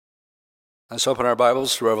Let's open our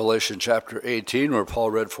Bibles to Revelation chapter 18, where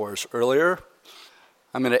Paul read for us earlier.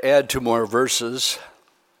 I'm going to add 2 more verses,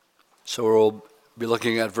 so we'll be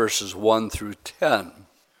looking at verses 1 through 10.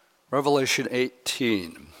 Revelation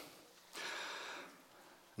 18.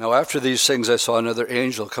 Now after these things I saw another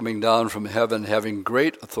angel coming down from heaven, having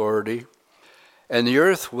great authority, and the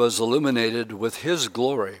earth was illuminated with his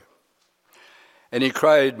glory. And he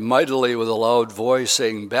cried mightily with a loud voice,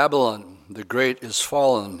 saying, Babylon, the great is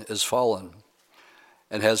fallen,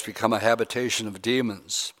 and has become a habitation of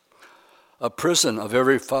demons, a prison of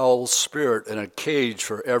every foul spirit, and a cage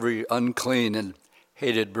for every unclean and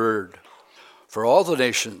hated bird. For all the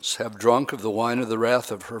nations have drunk of the wine of the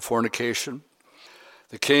wrath of her fornication.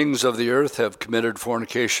 The kings of the earth have committed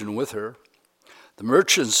fornication with her. The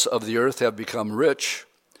merchants of the earth have become rich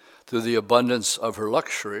through the abundance of her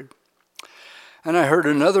luxury. And I heard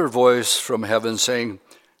another voice from heaven saying,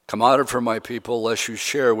 Come out of her, my people, lest you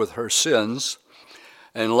share with her sins,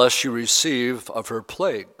 and lest you receive of her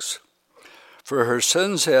plagues. For her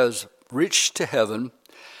sins has reached to heaven,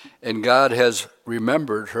 and God has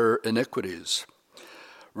remembered her iniquities.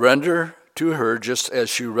 Render to her just as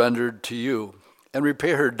she rendered to you, and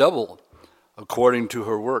repay her double according to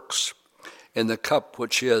her works. In the cup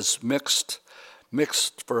which she has mixed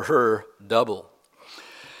for her double.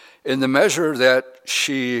 In the measure that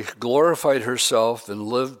she glorified herself and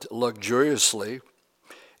lived luxuriously,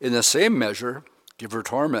 in the same measure give her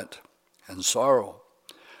torment and sorrow.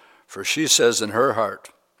 For she says in her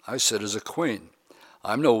heart, I sit as a queen.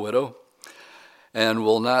 I'm no widow, and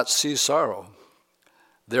will not see sorrow.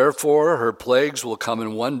 Therefore her plagues will come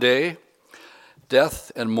in one day,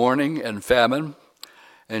 death and mourning and famine,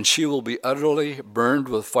 and she will be utterly burned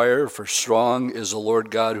with fire, for strong is the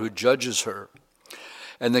Lord God who judges her.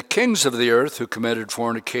 And the kings of the earth who committed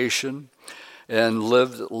fornication and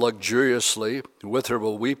lived luxuriously with her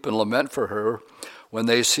will weep and lament for her when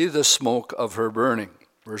they see the smoke of her burning.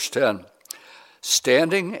 Verse 10,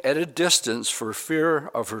 standing at a distance for fear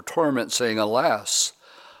of her torment, saying, Alas,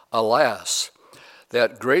 alas,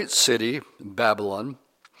 that great city, Babylon,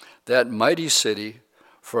 that mighty city,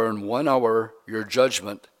 for in 1 hour your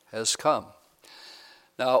judgment has come.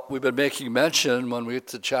 Now, we've been making mention when we get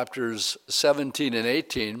to chapters 17 and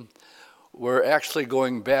 18, we're actually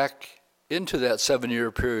going back into that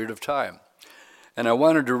 7-year period of time. And I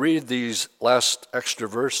wanted to read these last extra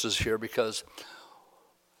verses here because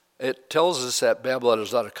it tells us that Babylon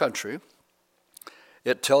is not a country.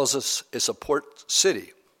 It tells us it's a port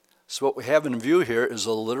city. So what we have in view here is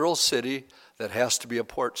a literal city that has to be a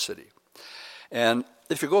port city. And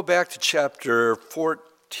if you go back to chapter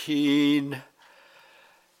 14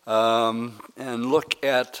 and look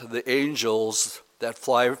at the angels that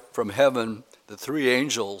fly from heaven, the 3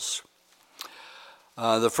 angels,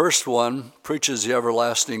 the first one preaches the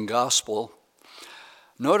everlasting gospel.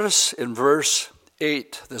 Notice in verse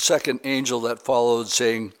 8, the second angel that followed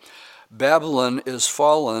saying, Babylon is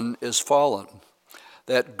fallen,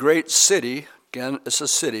 that great city, again, it's a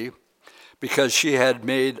city, because she had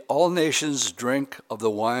made all nations drink of the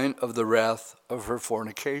wine of the wrath of her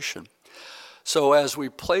fornication. So as we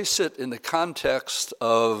place it in the context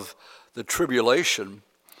of the tribulation,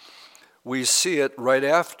 we see it right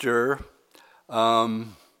after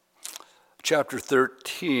chapter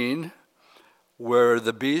 13, where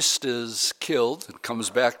the beast is killed and comes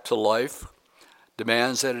back to life,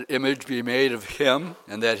 demands that an image be made of him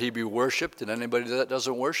and that he be worshipped, and anybody that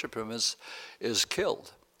doesn't worship him is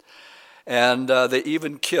killed. And they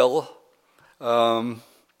even kill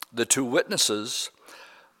the 2 witnesses,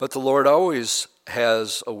 but the Lord always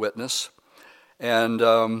has a witness. And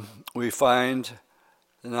we find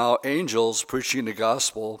now angels preaching the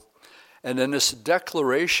gospel. And in this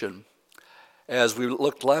declaration, as we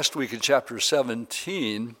looked last week in chapter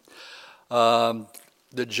 17,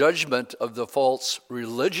 the judgment of the false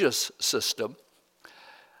religious system,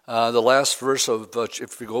 the last verse of,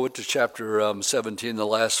 if we go into chapter 17, the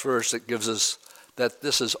last verse, it gives us that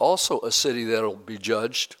this is also a city that will be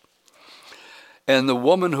judged. And the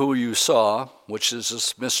woman who you saw, which is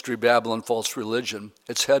this mystery Babylon false religion,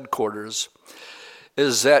 its headquarters,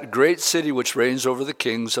 is that great city which reigns over the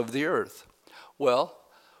kings of the earth. Well,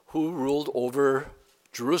 who ruled over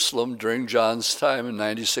Jerusalem during John's time in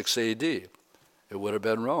 96 AD? It would have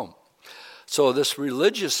been Rome. So this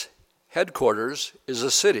religious headquarters is a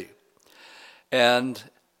city, and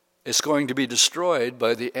it's going to be destroyed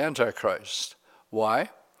by the Antichrist. Why?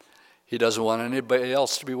 He doesn't want anybody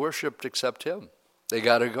else to be worshipped except him. They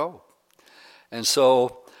got to go. And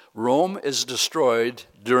so Rome is destroyed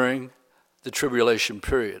during the tribulation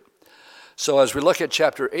period. So as we look at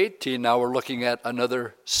chapter 18, now we're looking at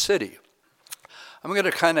another city. I'm going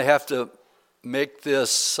to kind of have to make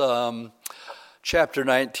this chapter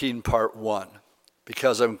 19 part 1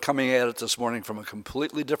 because I'm coming at it this morning from a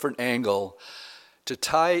completely different angle to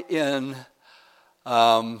tie in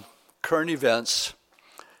current events,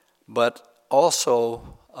 but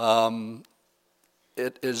also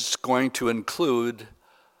it is going to include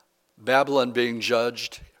Babylon being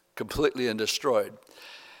judged completely and destroyed.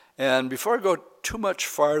 And before I go too much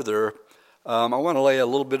farther, I want to lay a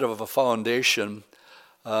little bit of a foundation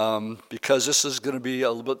because this is going to be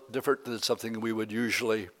a little bit different than something we would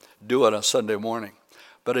usually do on a Sunday morning.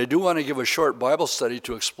 But I do want to give a short Bible study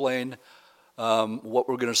to explain what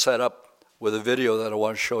we're going to set up with a video that I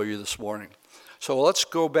want to show you this morning. So let's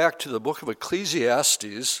go back to the book of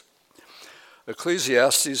Ecclesiastes.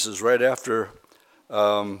 Ecclesiastes is right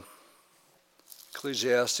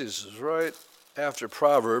after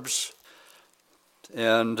Proverbs.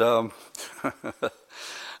 And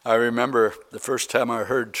I remember the first time I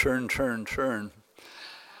heard turn, turn, turn,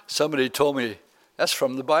 somebody told me, that's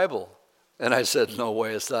from the Bible. And I said, no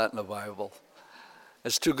way, it's not in the Bible.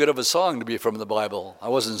 It's too good of a song to be from the Bible. I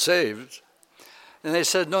wasn't saved. And they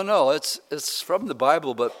said, no, it's from the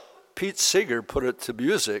Bible, but Pete Seeger put it to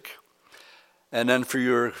music. And then for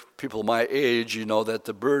your people my age, you know that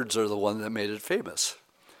the Byrds are the one that made it famous.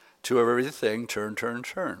 To everything, turn, turn,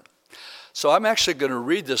 turn. So I'm actually going to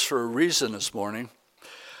read this for a reason this morning.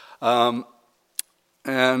 And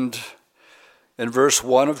in verse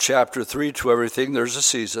 1 of chapter 3, to everything there's a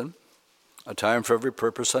season, a time for every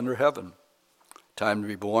purpose under heaven. Time to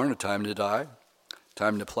be born, a time to die.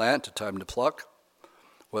 Time to plant, a time to pluck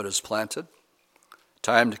what is planted.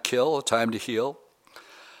 Time to kill, a time to heal.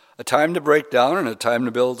 A time to break down and a time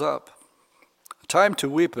to build up. A time to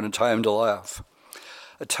weep and a time to laugh.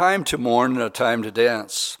 A time to mourn and a time to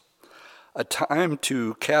dance. A time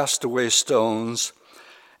to cast away stones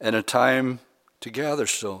and a time to gather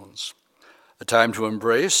stones. A time to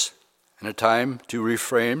embrace and a time to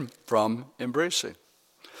refrain from embracing.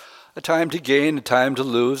 A time to gain, a time to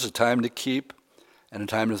lose, a time to keep, and a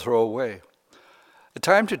time to throw away. A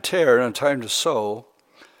time to tear and a time to sow.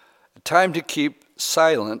 A time to keep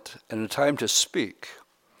silent and a time to speak.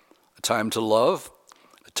 A time to love,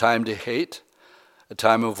 a time to hate, a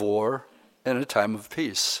time of war, and a time of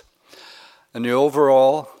peace. In the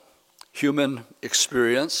overall human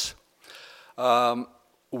experience,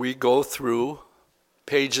 we go through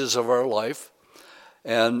pages of our life,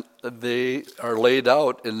 and they are laid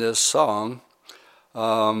out in this song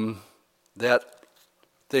that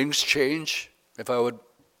things change. If I would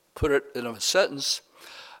put it in a sentence,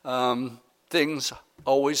 things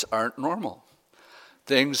always aren't normal.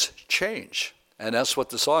 Things change, and that's what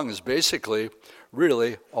the song is basically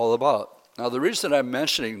really all about. Now, the reason I'm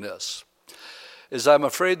mentioning this is I'm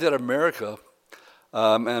afraid that America,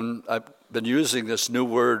 and I've been using this new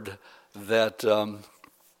word that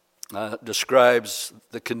describes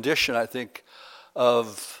the condition, I think,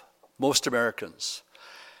 of most Americans.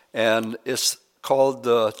 And it's called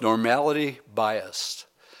the normality bias.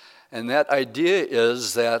 And that idea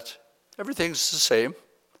is that everything's the same.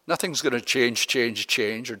 Nothing's going to change,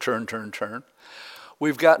 or turn.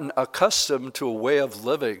 We've gotten accustomed to a way of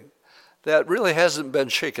living that really hasn't been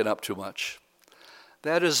shaken up too much.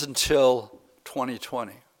 That is until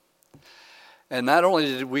 2020. And not only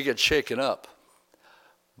did we get shaken up,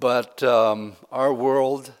 but our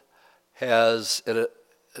world has,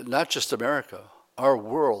 not just America, our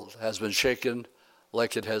world has been shaken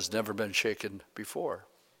like it has never been shaken before.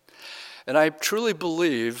 And I truly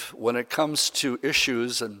believe when it comes to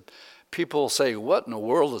issues and people say, what in the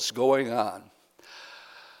world is going on?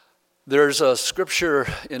 There's a scripture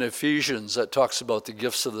in Ephesians that talks about the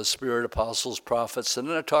gifts of the Spirit, apostles, prophets, and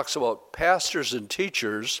then it talks about pastors and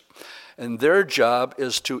teachers, and their job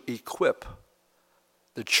is to equip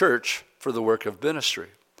the church for the work of ministry.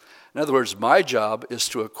 In other words, my job is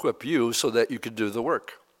to equip you so that you can do the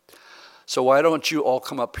work. So why don't you all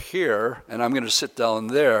come up here, and I'm going to sit down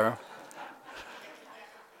there.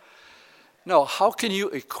 No, how can you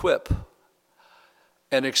equip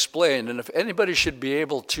and explain? And if anybody should be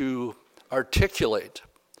able to articulate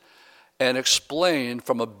and explain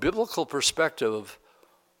from a biblical perspective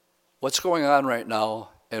what's going on right now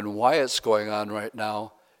and why it's going on right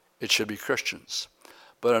now, it should be Christians.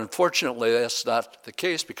 But unfortunately, that's not the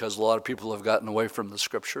case because a lot of people have gotten away from the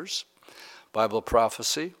scriptures, Bible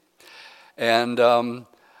prophecy, and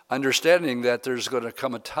understanding that there's going to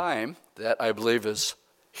come a time that I believe is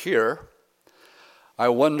here. I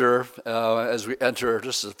wonder, as we enter,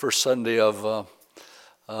 this is the first Sunday of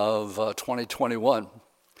 2021,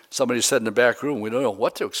 somebody said in the back room, we don't know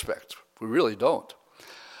what to expect. We really don't.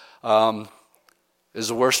 Is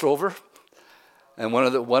the worst over? And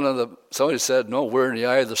somebody said, no, we're in the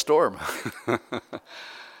eye of the storm.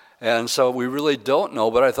 And so we really don't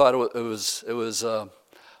know, but I thought it was a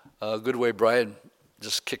good way Brian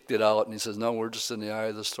just kicked it out, and he says, no, we're just in the eye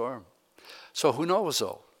of the storm. So who knows,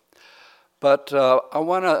 though? But I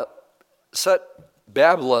want to set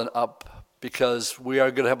Babylon up because we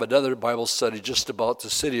are going to have another Bible study just about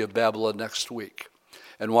the city of Babylon next week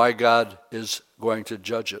and why God is going to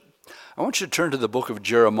judge it. I want you to turn to the book of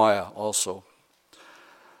Jeremiah also,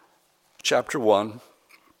 chapter 1,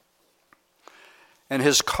 and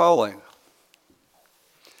his calling.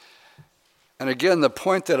 And again, the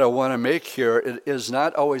point that I want to make here, it is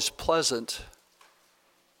not always pleasant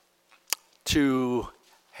to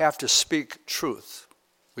have to speak truth.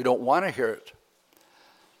 We don't want to hear it.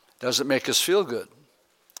 It doesn't make us feel good.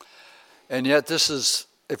 And yet this is,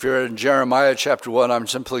 if you're in Jeremiah chapter 1, I'm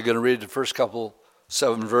simply going to read the first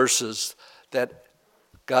 7 verses that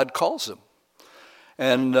God calls him.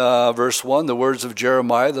 And verse 1, the words of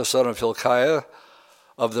Jeremiah, the son of Hilkiah,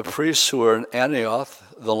 of the priests who were in Anathoth,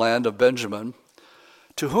 the land of Benjamin,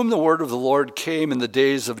 to whom the word of the Lord came in the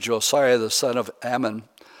days of Josiah, the son of Ammon,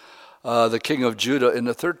 the king of Judah, in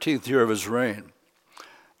the 13th year of his reign.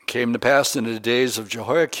 It came to pass in the days of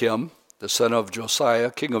Jehoiakim, the son of Josiah,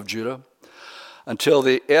 king of Judah, until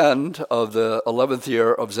the end of the 11th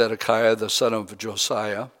year of Zedekiah, the son of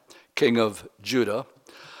Josiah, king of Judah,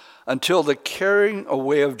 until the carrying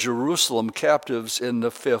away of Jerusalem captives in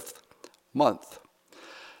the 5th month.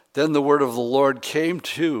 Then the word of the Lord came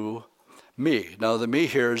to me. Now the me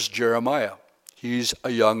here is Jeremiah. He's a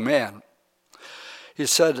young man. He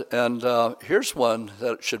said, and here's one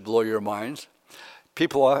that should blow your mind.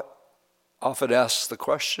 People often ask the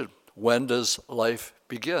question, when does life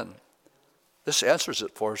begin? This answers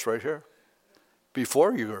it for us right here.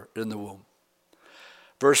 Before you were in the womb.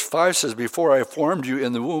 Verse 5 says, before I formed you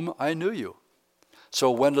in the womb, I knew you.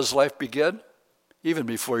 So when does life begin? Even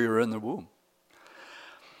before you were in the womb.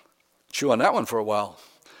 Chew on that one for a while.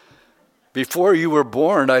 Before you were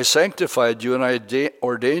born, I sanctified you, and I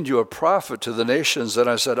ordained you a prophet to the nations. And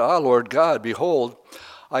I said, Lord God, behold,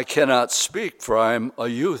 I cannot speak, for I am a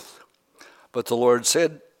youth. But the Lord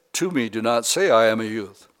said to me, do not say I am a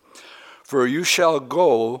youth. For you shall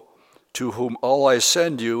go to whom all I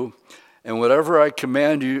send you, and whatever I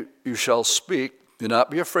command you, you shall speak. Do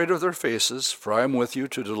not be afraid of their faces, for I am with you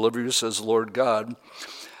to deliver you, says the Lord God.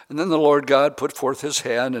 And then the Lord God put forth his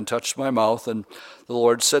hand and touched my mouth, and the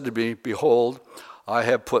Lord said to me, behold, I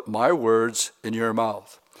have put my words in your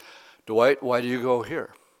mouth. Dwight, why do you go here?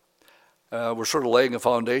 We're sort of laying a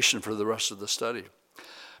foundation for the rest of the study.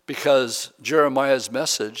 Because Jeremiah's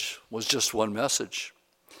message was just one message.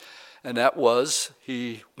 And that was,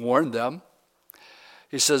 he warned them.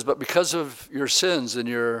 He says, but because of your sins and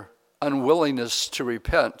your unwillingness to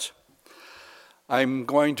repent, I'm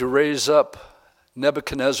going to raise up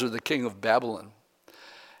Nebuchadnezzar, the king of Babylon,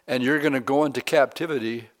 and you're going to go into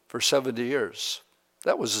captivity for 70 years.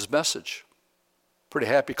 That was his message. Pretty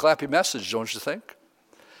happy, clappy message, don't you think?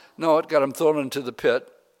 No, it got him thrown into the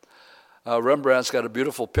pit. Rembrandt's got a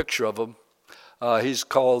beautiful picture of him. He's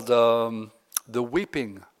called the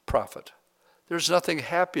weeping prophet. There's nothing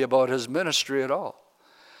happy about his ministry at all.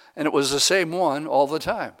 And it was the same one all the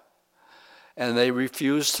time. And they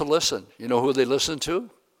refused to listen. You know who they listened to?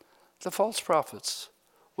 The false prophets.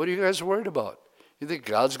 What are you guys worried about? You think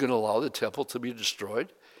God's going to allow the temple to be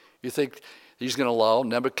destroyed? You think he's going to allow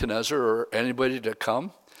Nebuchadnezzar or anybody to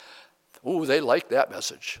come? Ooh, they like that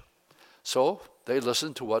message. So they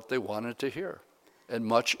listened to what they wanted to hear. And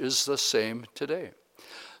much is the same today.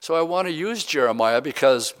 So I want to use Jeremiah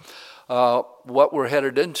because what we're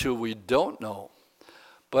headed into we don't know.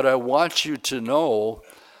 But I want you to know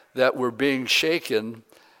that we're being shaken,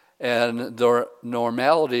 and the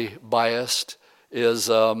normality bias is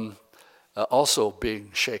also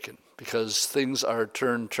being shaken because things are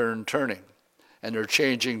turning. And they're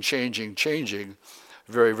changing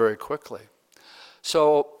very, very quickly.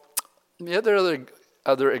 So the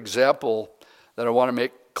other example that I want to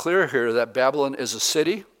make clear here, that Babylon is a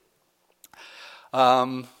city.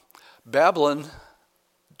 Babylon,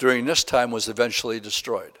 during this time, was eventually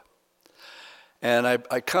destroyed. And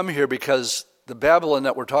I come here because the Babylon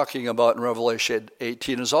that we're talking about in Revelation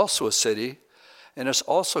 18 is also a city, and it's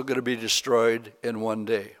also going to be destroyed in one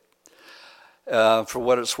day. For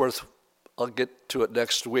what it's worth, I'll get to it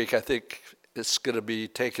next week. I think it's going to be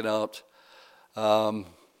taken out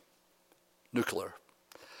nuclear.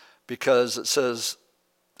 Because it says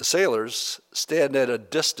the sailors stand at a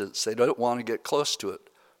distance. They don't want to get close to it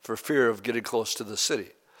for fear of getting close to the city.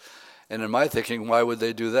 And in my thinking, why would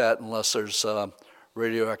they do that unless there's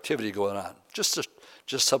radioactivity going on? Just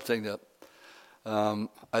something that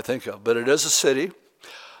I think of. But it is a city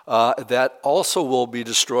that also will be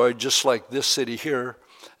destroyed, just like this city here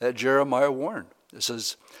that Jeremiah warned. It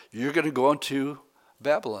says, you're going to go into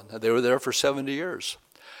Babylon. They were there for 70 years.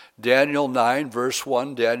 Daniel 9, verse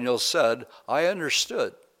 1, Daniel said, I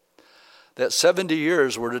understood that 70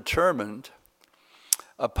 years were determined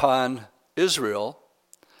upon Israel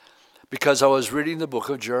because I was reading the book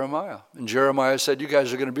of Jeremiah. And Jeremiah said, you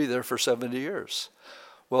guys are going to be there for 70 years.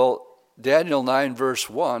 Well, Daniel 9, verse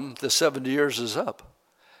 1, the 70 years is up.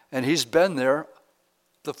 And he's been there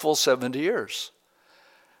the full 70 years.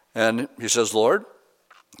 And he says, Lord,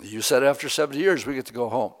 you said after 70 years we get to go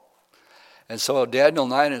home. And so Daniel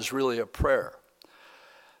 9 is really a prayer.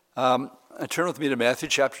 Turn with me to Matthew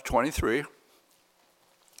chapter 23.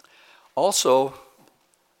 Also,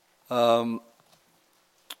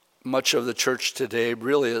 much of the church today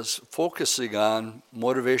really is focusing on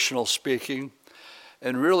motivational speaking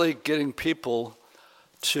and really getting people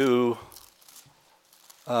to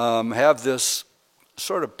have this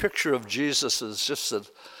sort of picture of Jesus as just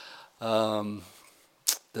the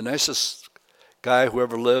nicest guy who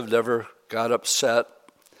ever lived, never got upset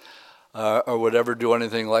or would ever do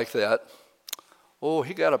anything like that. Oh,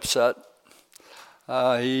 he got upset.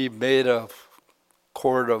 He made a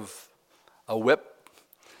cord of a whip.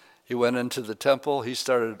 He went into the temple. He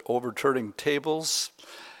started overturning tables.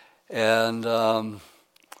 And the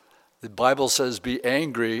Bible says, be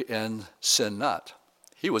angry and sin not.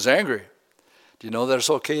 He was angry. Do you know that it's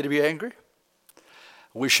okay to be angry?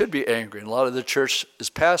 We should be angry. And a lot of the church is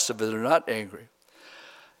passive, but they're not angry.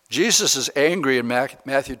 Jesus is angry in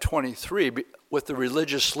Matthew 23 with the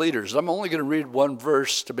religious leaders. I'm only going to read one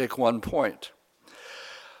verse to make one point.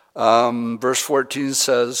 Verse 14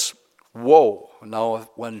 says, woe. Now,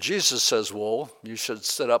 when Jesus says woe, you should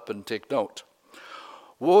sit up and take note.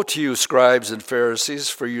 Woe to you, scribes and Pharisees,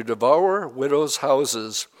 for you devour widows'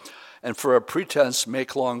 houses, and for a pretense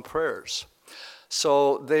make long prayers.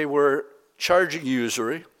 So they were charging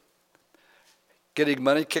usury, getting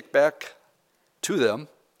money kicked back to them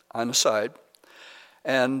on the side,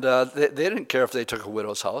 and they didn't care if they took a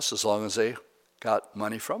widow's house as long as they got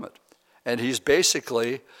money from it. And he's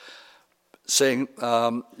basically saying,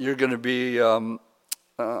 you're going to be,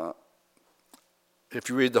 if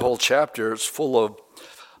you read the whole chapter, it's full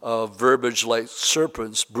of verbiage like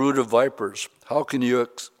serpents, brood of vipers. How can you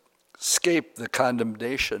escape the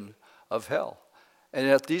condemnation of hell? And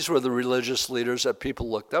yet these were the religious leaders that people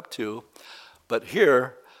looked up to. But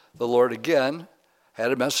here, the Lord again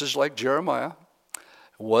had a message like Jeremiah.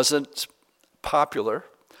 It wasn't popular,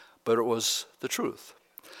 but it was the truth.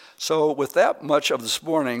 So with that much of this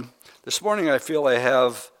morning I feel I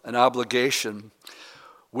have an obligation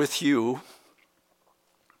with you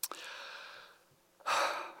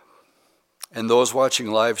and those watching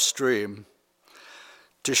live stream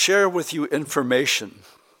to share with you information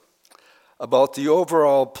about the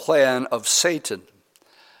overall plan of Satan.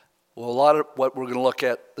 Well, a lot of what we're going to look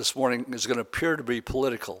at this morning is going to appear to be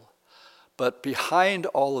political. But behind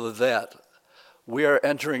all of that, we are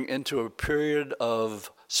entering into a period of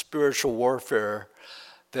spiritual warfare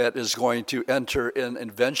that is going to enter in and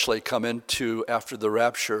eventually come into, after the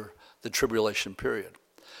rapture, the tribulation period.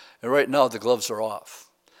 And right now, the gloves are off.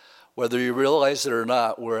 Whether you realize it or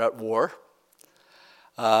not, we're at war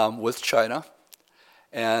with China.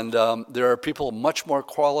 And there are people much more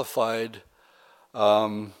qualified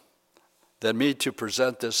than me to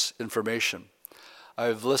present this information.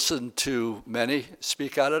 I've listened to many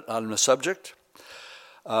speak on it, on the subject.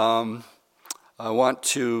 I want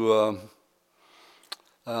to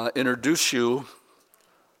introduce you.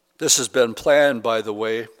 This has been planned, by the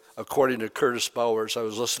way, according to Curtis Bowers. I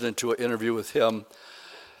was listening to an interview with him.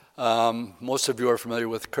 Most of you are familiar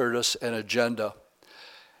with Curtis and Agenda.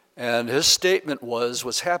 And his statement was,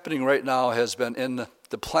 what's happening right now has been in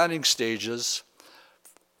the planning stages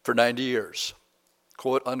for 90 years,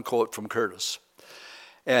 quote, unquote, from Curtis.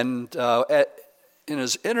 And in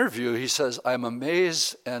his interview, he says, I'm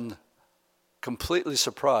amazed and completely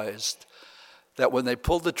surprised that when they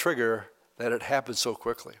pulled the trigger, that it happened so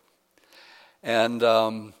quickly. And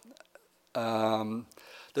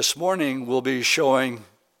this morning, we'll be showing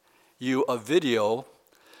you a video.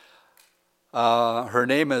 Her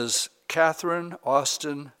name is Catherine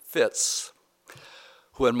Austin Fitts,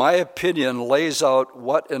 who in my opinion lays out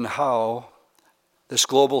what and how this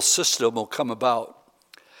global system will come about.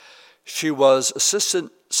 She was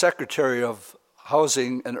Assistant Secretary of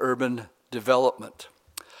Housing and Urban Development.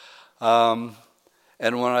 And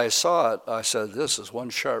when I saw it, I said, this is one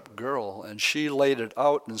sharp girl. And she laid it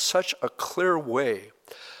out in such a clear way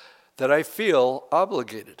that I feel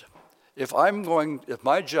obligated. if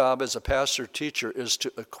my job as a pastor teacher is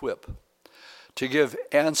to equip, to give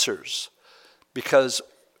answers, because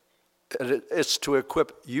it's to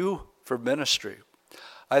equip you for ministry.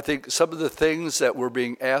 I think some of the things that we're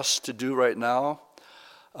being asked to do right now,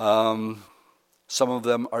 some of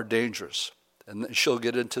them are dangerous, and she'll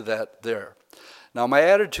get into that there. Now, my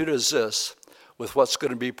attitude is this, with what's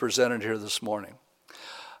going to be presented here this morning.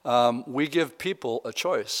 We give people a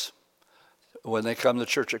choice when they come to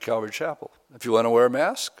church at Calvary Chapel. If you want to wear a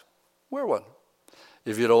mask, wear one.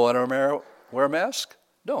 If you don't want to wear a mask,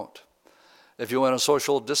 don't. If you want a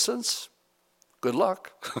social distance, good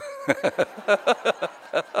luck.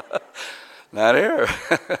 Not here.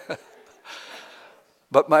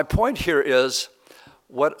 But my point here is,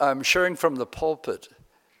 what I'm sharing from the pulpit,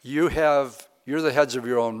 you're the heads of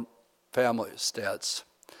your own families, dads.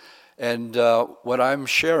 And what I'm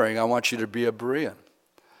sharing, I want you to be a Berean.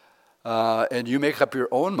 And you make up your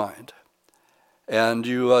own mind. And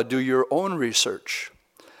you do your own research.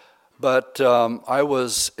 But I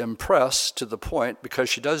was impressed to the point, because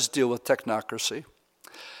she does deal with technocracy.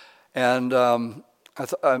 And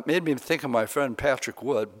it made me think of my friend Patrick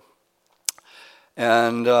Wood.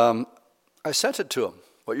 And I sent it to him.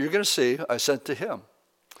 What you're going to see, I sent to him.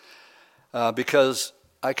 Because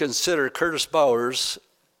I consider Curtis Bowers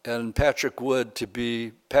and Patrick Wood to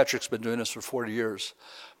be, Patrick's been doing this for 40 years,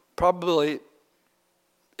 probably,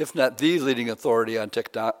 if not the leading authority on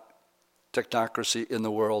technocracy in the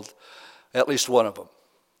world, at least one of them.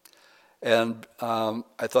 And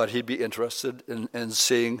I thought he'd be interested in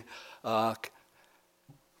seeing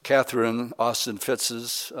Catherine Austin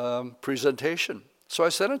Fitz's presentation. So I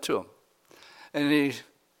sent it to him. And he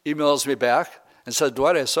emails me back and said,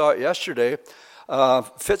 Dwight, I saw it yesterday.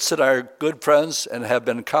 Fitz and I are good friends and have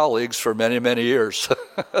been colleagues for many, many years.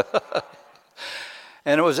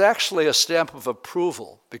 And it was actually a stamp of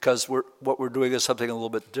approval, because what we're doing is something a little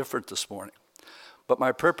bit different this morning. But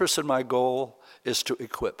my purpose and my goal is to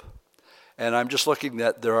equip. And I'm just looking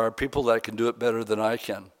that there are people that can do it better than I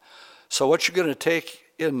can. So what you're going to take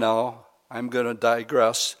in now, I'm going to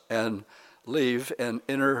digress and leave and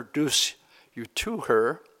introduce you to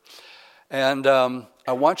her. And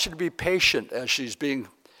I want you to be patient as she's being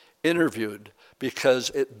interviewed, because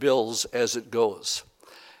it builds as it goes.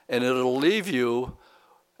 And it'll leave you,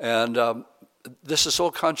 and this is so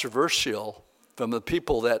controversial from the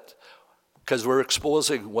people that, because we're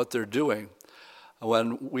exposing what they're doing.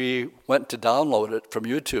 When we went to download it from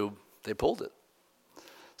YouTube, they pulled it.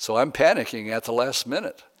 So I'm panicking at the last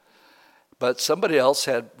minute. But somebody else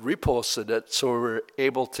had reposted it, so we were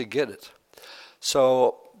able to get it.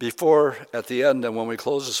 So before, at the end, and when we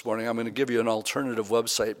close this morning, I'm going to give you an alternative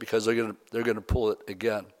website, because they're going to pull it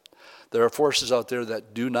again. There are forces out there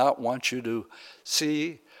that do not want you to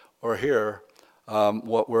see or hear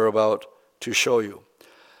what we're about to show you.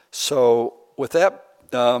 So with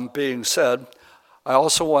that being said, I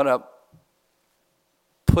also want to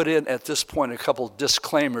put in at this point a couple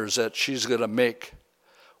disclaimers that she's going to make,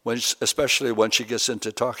 especially when she gets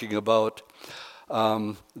into talking about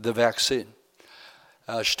the vaccine.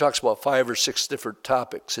 She talks about 5 or 6 different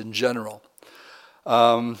topics in general.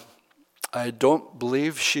 I don't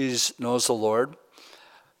believe she knows the Lord,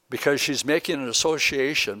 because she's making an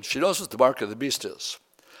association. She knows what the mark of the beast is,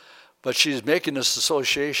 but she's making this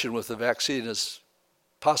association with the vaccine as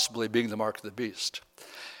possibly being the mark of the beast.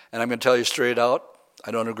 And I'm going to tell you straight out,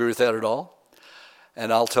 I don't agree with that at all,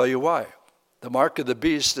 and I'll tell you why. The mark of the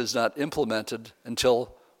beast is not implemented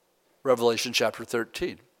until Revelation chapter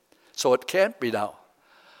 13. So it can't be now.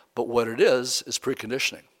 But what it is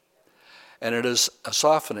preconditioning. And it is a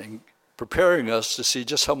softening, preparing us to see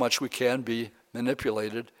just how much we can be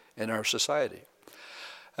manipulated in our society.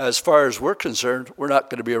 As far as we're concerned, we're not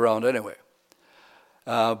going to be around anyway.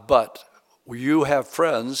 But you have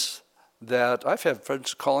friends that, I've had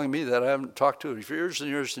friends calling me that I haven't talked to for years and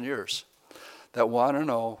years and years, that want to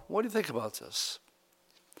know, what do you think about this?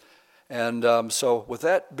 And so with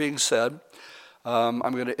that being said, I'm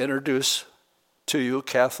going to introduce to you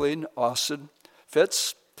Kathleen Austin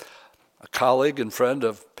Fitz, a colleague and friend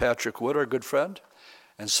of Patrick Wood, our good friend.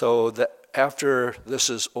 And so that after this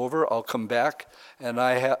is over, I'll come back and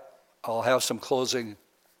I'll have some closing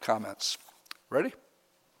comments. Ready?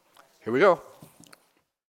 Here we go.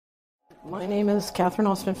 My name is Catherine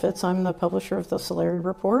Austin Fitz. I'm the publisher of the Solari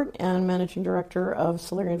Report and managing director of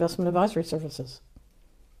Solari Investment Advisory Services.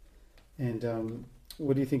 And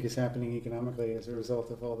what do you think is happening economically as a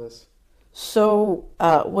result of all this? So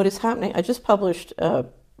what is happening, I just published a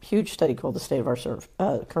huge study called The State of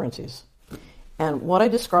Our Currencies. And what I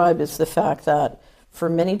describe is the fact that for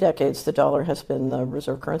many decades, the dollar has been the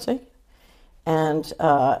reserve currency. And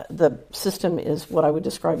the system is what I would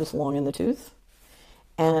describe as long in the tooth.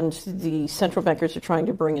 And the central bankers are trying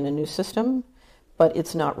to bring in a new system, but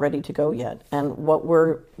it's not ready to go yet. And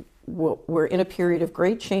we're in a period of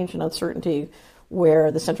great change and uncertainty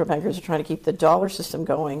where the central bankers are trying to keep the dollar system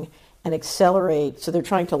going and accelerate. So they're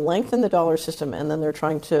trying to lengthen the dollar system, and then they're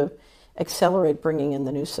trying to accelerate bringing in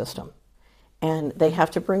the new system. And they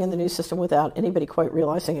have to bring in the new system without anybody quite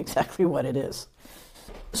realizing exactly what it is.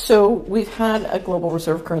 So we've had a global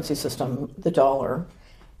reserve currency system, the dollar,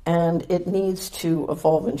 and it needs to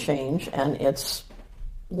evolve and change, and it's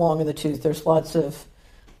long in the tooth. There's lots of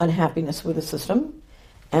unhappiness with the system,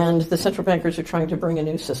 and the central bankers are trying to bring a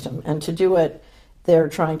new system. And to do it, they're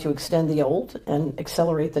trying to extend the old and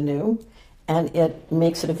accelerate the new, and it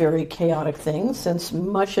makes it a very chaotic thing since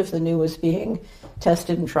much of the new is being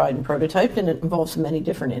tested and tried and prototyped, and it involves many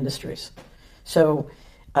different industries. So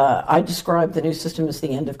I describe the new system as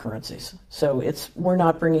the end of currencies. So we're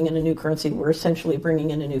not bringing in a new currency. We're essentially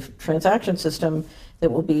bringing in a new transaction system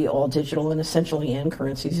that will be all digital and essentially end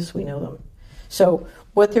currencies as we know them. So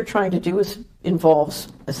what they're trying to do involves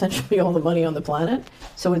essentially all the money on the planet.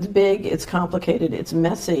 So it's big, it's complicated, it's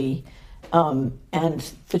messy,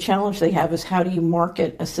 and the challenge they have is how do you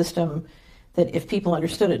market a system that if people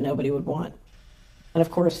understood it, nobody would want. And of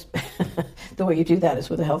course, the way you do that is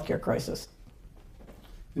with a healthcare crisis.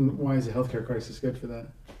 And why is a healthcare crisis good for that?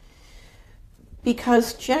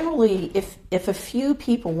 Because generally, if a few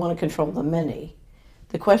people want to control the many,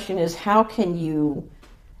 the question is how can you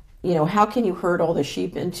herd all the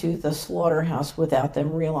sheep into the slaughterhouse without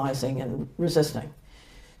them realizing and resisting?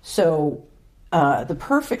 So the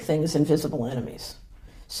perfect thing is invisible enemies.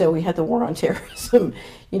 So we had the war on terrorism,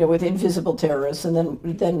 with invisible terrorists, and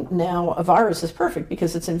then now a virus is perfect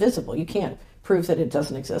because it's invisible. You can't prove that it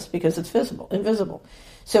doesn't exist because it's invisible.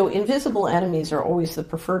 So invisible enemies are always the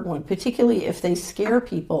preferred one, particularly if they scare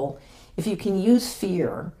people. If you can use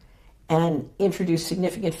fear and introduce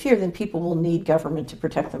significant fear, then people will need government to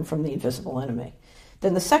protect them from the invisible enemy.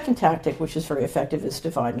 Then the second tactic, which is very effective, is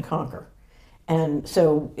divide and conquer. And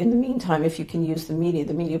so in the meantime, if you can use the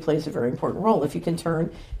media plays a very important role. If you can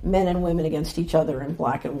turn men and women against each other and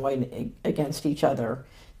black and white against each other.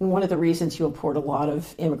 And one of the reasons you import a lot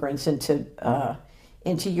of immigrants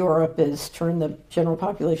into Europe is turn the general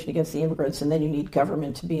population against the immigrants, and then you need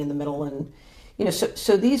government to be in the middle. And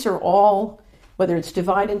so these are all, whether it's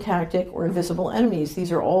divide and tactic or invisible enemies,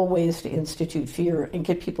 these are all ways to institute fear and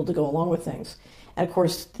get people to go along with things. And of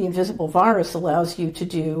course, the invisible virus allows you to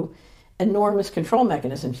do enormous control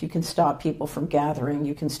mechanisms. You can stop people from gathering,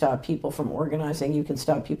 you can stop people from organizing, you can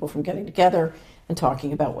stop people from getting together and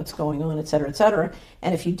talking about what's going on, et cetera, et cetera.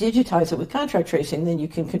 And if you digitize it with contact tracing, then you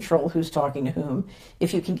can control who's talking to whom.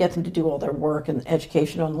 If you can get them to do all their work and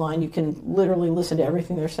education online, you can literally listen to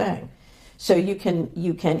everything they're saying. So you can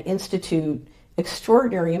institute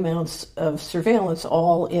extraordinary amounts of surveillance,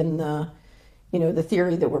 all in the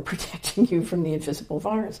theory that we're protecting you from the invisible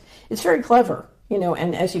virus. It's very clever.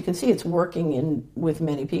 And as you can see, it's working with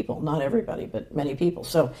many people, not everybody, but many people.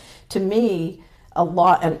 So to me, a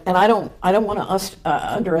lot, and I don't want to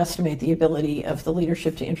underestimate the ability of the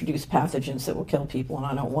leadership to introduce pathogens that will kill people, and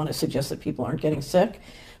I don't want to suggest that people aren't getting sick.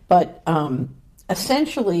 But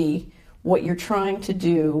essentially, what you're trying to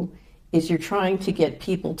do is you're trying to get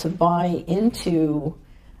people to buy into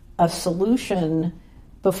a solution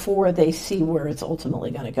before they see where it's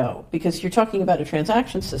ultimately going to go. Because you're talking about a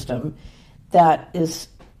transaction system that is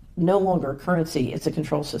no longer a currency, it's a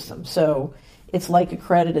control system. So it's like a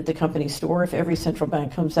credit at the company store. If every central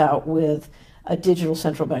bank comes out with a digital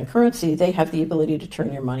central bank currency, they have the ability to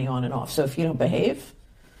turn your money on and off. So if you don't behave,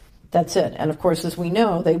 that's it. And of course, as we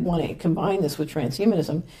know, they want to combine this with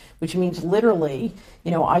transhumanism, which means literally,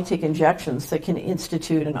 I take injections that can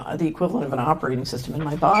institute the equivalent of an operating system in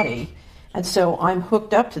my body. And so I'm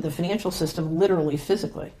hooked up to the financial system literally,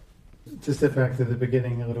 physically. To step back to the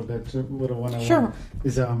beginning a little bit, little 101, sure.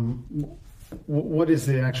 Is what is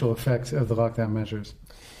the actual effect of the lockdown measures?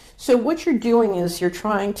 So what you're doing is you're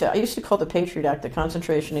trying to, I used to call the Patriot Act the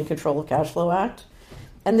Concentration and Control of Cash Flow Act,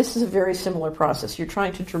 and this is a very similar process. You're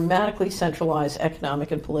trying to dramatically centralize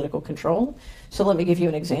economic and political control. So let me give you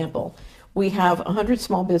an example. We have 100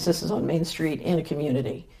 small businesses on Main Street in a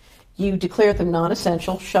community. You declare them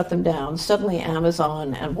non-essential, shut them down. Suddenly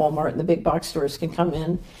Amazon and Walmart and the big box stores can come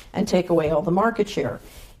in and take away all the market share.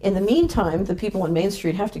 In the meantime, the people on Main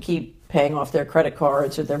Street have to keep paying off their credit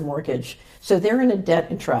cards or their mortgage. So they're in a debt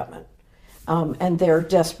entrapment. And they're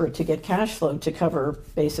desperate to get cash flow to cover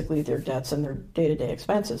basically their debts and their day-to-day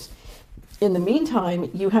expenses. In the meantime,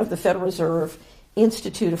 you have the Federal Reserve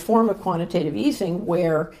institute a form of quantitative easing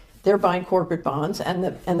where they're buying corporate bonds, and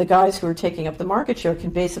the guys who are taking up the market share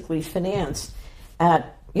can basically finance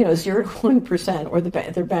at 0 to 1%, or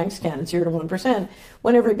their banks can 0 to 1%,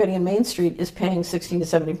 when everybody in Main Street is paying 16 to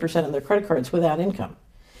 70% on their credit cards without income.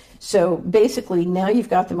 So basically, now you've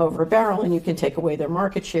got them over a barrel, and you can take away their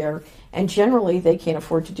market share. And generally, they can't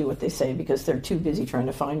afford to do what they say because they're too busy trying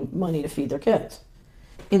to find money to feed their kids.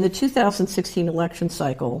 In the 2016 election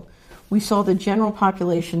cycle, we saw the general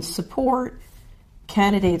population support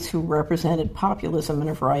candidates who represented populism in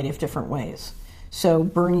a variety of different ways. So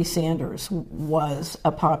Bernie Sanders was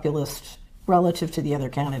a populist relative to the other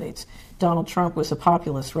candidates. Donald Trump was a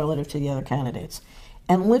populist relative to the other candidates.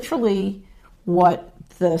 And literally what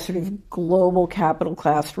the sort of global capital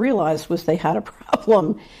class realized was they had a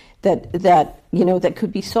problem that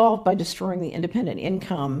could be solved by destroying the independent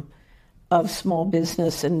income of small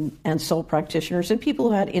business and sole practitioners and people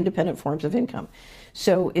who had independent forms of income.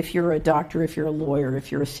 So if you're a doctor, if you're a lawyer,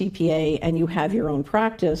 if you're a CPA, and you have your own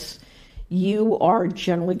practice, you are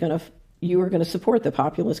generally going to support the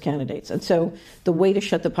populist candidates. And so the way to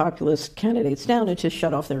shut the populist candidates down is to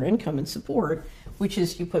shut off their income and support, which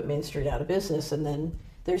is you put Main Street out of business, and then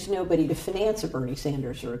there's nobody to finance a Bernie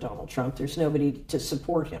Sanders or a Donald Trump. There's nobody to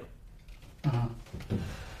support him.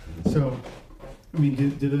 So, I mean,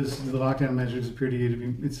 do the lockdown measures appear to you to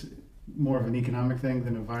be, it's more of an economic thing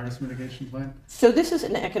than a virus mitigation plan? So this is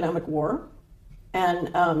an economic war,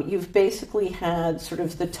 and you've basically had sort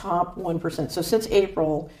of the top 1%. So since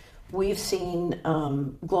April, we've seen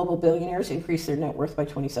global billionaires increase their net worth by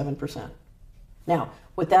 27%. Now,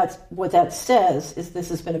 what that says is this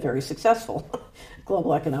has been a very successful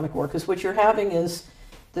global economic war, because what you're having is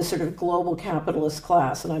the sort of global capitalist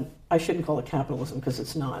class, and I shouldn't call it capitalism because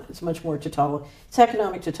it's not. It's much more it's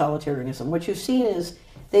economic totalitarianism. What you've seen is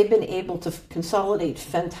they've been able to consolidate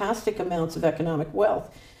fantastic amounts of economic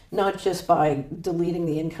wealth, not just by deleting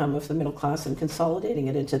the income of the middle class and consolidating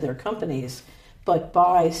it into their companies, but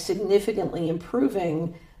by significantly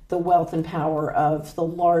improving the wealth and power of the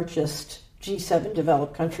largest G7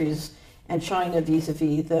 developed countries and China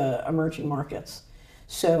vis-a-vis the emerging markets.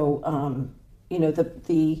 So,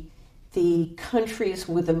 the countries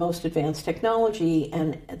with the most advanced technology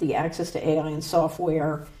and the access to AI and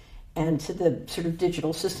software and to the sort of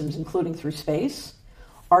digital systems, including through space,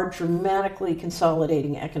 are dramatically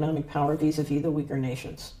consolidating economic power vis-a-vis the weaker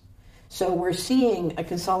nations. So we're seeing a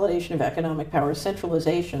consolidation of economic power,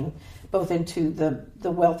 centralization, both into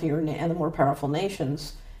the wealthier and the more powerful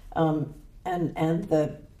nations, and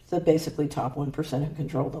the basically top 1% who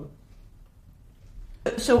control them.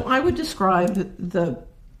 So I would describe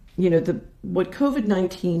what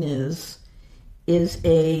COVID-19 is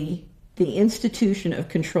the institution of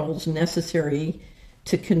controls necessary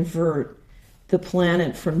to convert the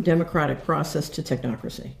planet from democratic process to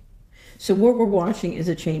technocracy. So what we're watching is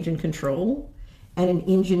a change in control and an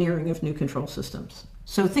engineering of new control systems.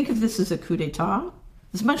 So think of this as a coup d'etat.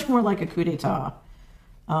 It's much more like a coup d'etat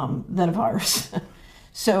than a virus.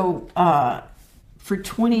 So for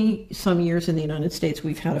 20-some years in the United States,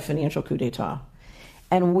 we've had a financial coup d'etat.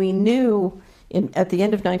 And we knew at the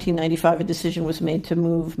end of 1995, a decision was made to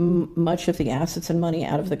move much of the assets and money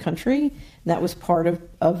out of the country. And that was part of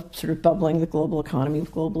sort of bubbling the global economy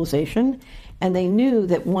with globalization. And they knew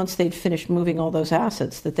that once they'd finished moving all those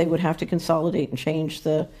assets, that they would have to consolidate and change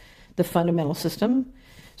the fundamental system.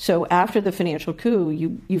 So after the financial coup,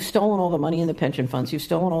 you've stolen all the money in the pension funds, you've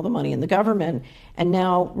stolen all the money in the government, and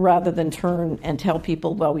now rather than turn and tell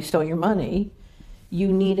people, well, we stole your money, you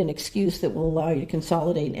need an excuse that will allow you to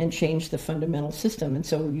consolidate and change the fundamental system. And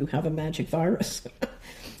so you have a magic virus.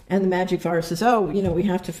 And the magic virus says, we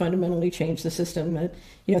have to fundamentally change the system.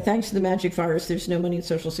 Thanks to the magic virus, there's no money in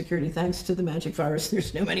Social Security. Thanks to the magic virus,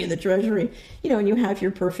 there's no money in the Treasury. And you have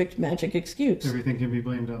your perfect magic excuse. Everything can be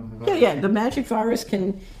blamed on the virus. Yeah, the magic virus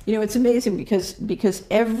can, it's amazing because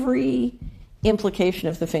every implication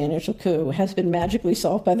of the financial coup has been magically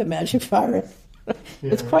solved by the magic virus.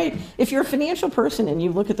 Yeah, it's quite, if you're a financial person and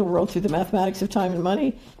you look at the world through the mathematics of time and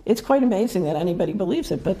money, it's quite amazing that anybody believes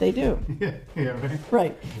it, but they do. Yeah, right.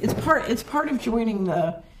 Right. It's part of joining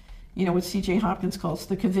the, what C.J. Hopkins calls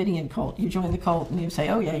the Covidian cult. You join the cult and you say,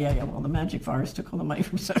 well, the magic virus took all the money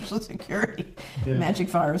from Social Security. Yeah. The magic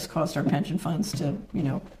virus caused our pension funds to,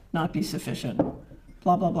 not be sufficient.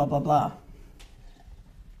 Blah, blah, blah, blah, blah.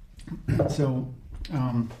 So,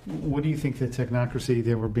 what do you think the technocracy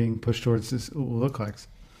that we're being pushed towards will look like?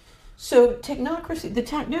 So the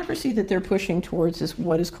technocracy that they're pushing towards is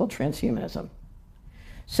what is called transhumanism.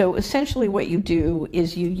 So essentially what you do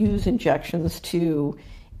is you use injections to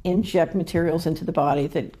inject materials into the body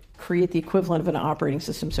that create the equivalent of an operating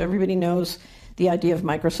system. So everybody knows the idea of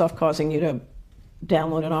Microsoft causing you to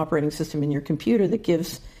download an operating system in your computer that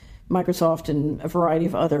gives Microsoft and a variety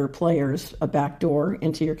of other players a backdoor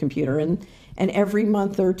into your computer. And every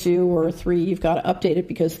month or 2 or 3, you've got to update it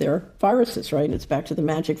because they're viruses, right? It's back to the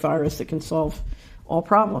magic virus that can solve all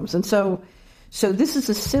problems. And so this is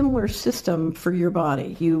a similar system for your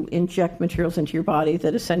body. You inject materials into your body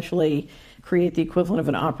that essentially create the equivalent of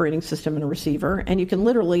an operating system and a receiver, and you can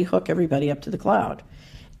literally hook everybody up to the cloud.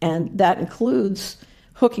 And that includes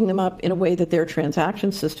hooking them up in a way that their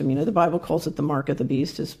transaction system, the Bible calls it the mark of the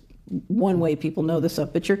beast, is one way people know this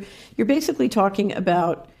up. But you're basically talking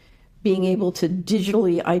about being able to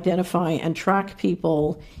digitally identify and track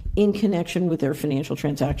people in connection with their financial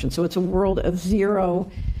transactions. So it's a world of zero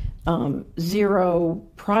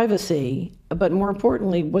privacy. But more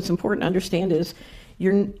importantly, what's important to understand is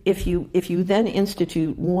if you then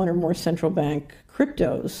institute one or more central bank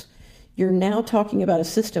cryptos, you're now talking about a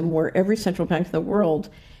system where every central bank in the world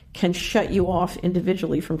can shut you off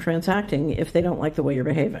individually from transacting if they don't like the way you're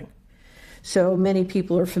behaving. So many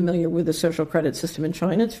people are familiar with the social credit system in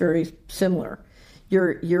China. It's very similar.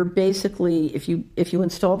 You're basically, if you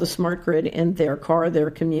install the smart grid in their car, their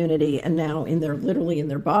community, and now literally in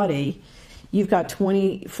their body, you've got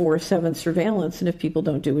 24/7 surveillance. And if people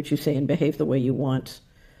don't do what you say and behave the way you want,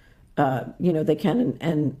 they can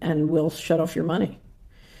and will shut off your money.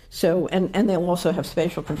 So and they'll also have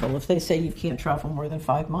spatial control. If they say you can't travel more than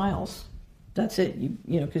 5 miles, that's it.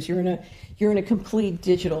 Because you're in a complete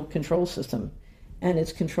digital control system, and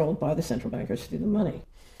it's controlled by the central bankers through the money.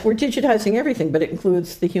 We're digitizing everything, but it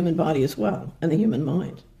includes the human body as well and the human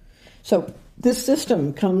mind. So this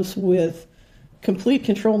system comes with complete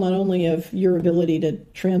control not only of your ability to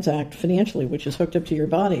transact financially, which is hooked up to your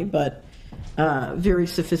body, but very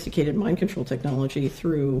sophisticated mind control technology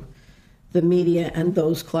through the media and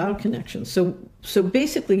those cloud connections. So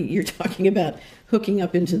basically, you're talking about hooking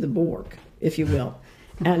up into the Borg, if you will.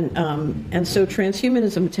 And so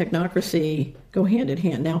transhumanism and technocracy go hand in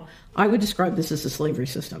hand. Now, I would describe this as a slavery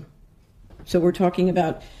system. So we're talking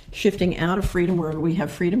about shifting out of freedom, where we have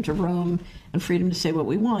freedom to roam and freedom to say what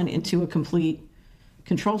we want, into a complete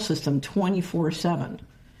control system 24/7,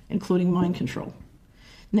 including mind control.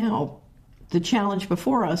 Now, the challenge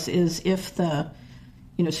before us is if the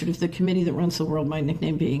committee that runs the world, my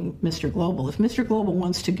nickname being Mr. Global, if Mr. Global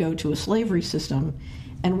wants to go to a slavery system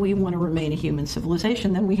and we want to remain a human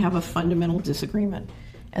civilization, then we have a fundamental disagreement,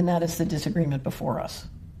 and that is the disagreement before us.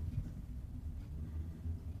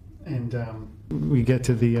 And we get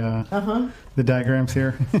to the diagrams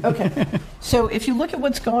here. Okay. So if you look at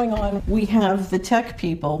what's going on, we have the tech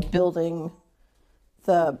people building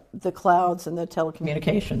the clouds and the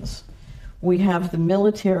telecommunications. We have the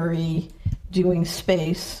military doing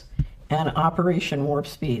space and Operation Warp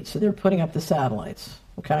Speed. So they're putting up the satellites,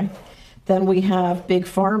 okay? Then we have Big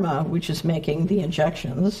Pharma, which is making the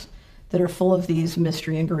injections that are full of these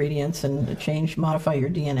mystery ingredients and modify your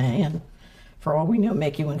DNA, and for all we know,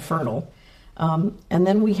 make you infertile. And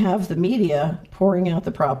then we have the media pouring out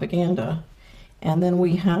the propaganda. And then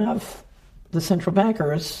we have the central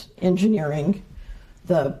bankers engineering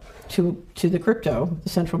the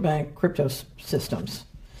central bank crypto systems.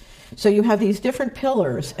 So you have these different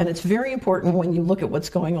pillars, and it's very important when you look at what's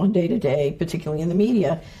going on day to day, particularly in the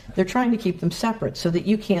media, they're trying to keep them separate so that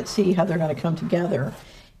you can't see how they're going to come together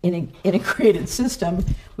in an integrated system,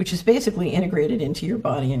 which is basically integrated into your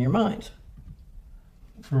body and your mind.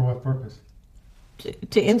 For what purpose?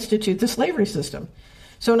 To institute the slavery system.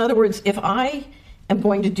 So in other words, if I am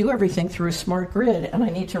going to do everything through a smart grid, and I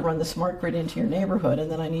need to run the smart grid into your neighborhood, and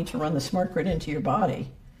then I need to run the smart grid into your body,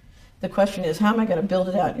 the question is, how am I going to build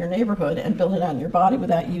it out in your neighborhood and build it out in your body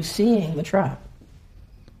without you seeing the trap?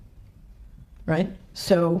 Right?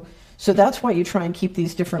 So that's why you try and keep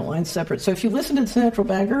these different lines separate. So if you listen to the central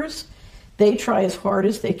bankers, they try as hard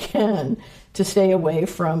as they can to stay away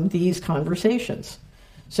from these conversations.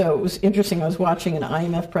 So it was interesting. I was watching an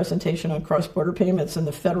IMF presentation on cross-border payments, and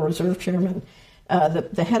the Federal Reserve Chairman,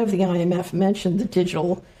 the head of the IMF, mentioned the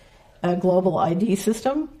digital global ID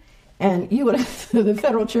system. And you would have the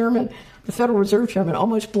Federal Reserve Chairman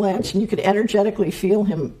almost blanched, and you could energetically feel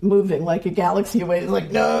him moving like a galaxy away. It's like,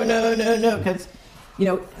 no, because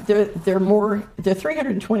there are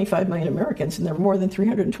 325 million Americans, and there are more than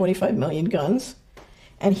 325 million guns,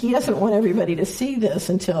 and he doesn't want everybody to see this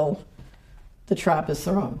until the trap is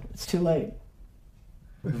thrown. It's too late.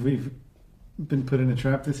 Have we been put in a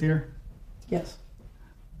trap this year? Yes.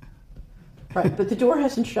 Right, but the door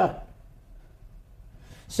hasn't shut.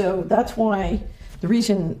 So that's why the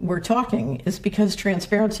reason we're talking is because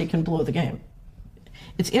transparency can blow the game.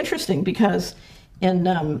 It's interesting because in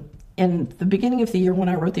in the beginning of the year when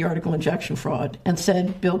I wrote the article Injection Fraud and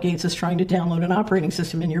said Bill Gates is trying to download an operating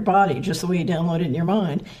system in your body just the way you download it in your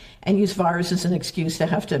mind and use virus as an excuse to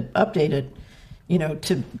have to update it,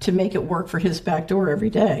 to make it work for his back door every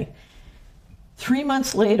day. 3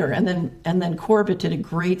 months later, and then Corbett did a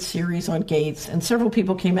great series on Gates, and several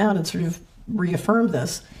people came out and sort of reaffirmed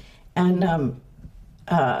this. And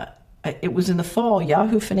it was in the fall.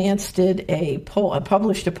 Yahoo Finance did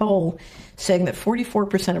published a poll saying that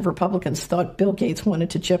 44% of Republicans thought Bill Gates wanted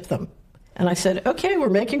to chip them. And I said, okay, we're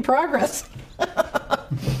making progress.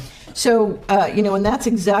 So, and that's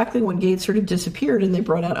exactly when Gates sort of disappeared and they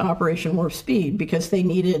brought out Operation Warp Speed because they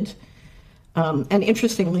needed, and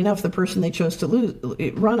interestingly enough, the person they chose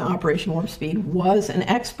to run Operation Warp Speed was an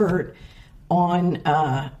expert on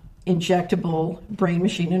injectable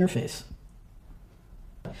brain-machine interface.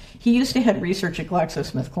 He used to head research at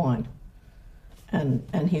GlaxoSmithKline,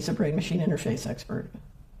 and he's a brain-machine interface expert.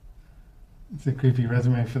 It's a creepy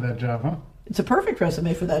resume for that job, huh? It's a perfect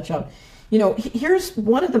resume for that job. Here's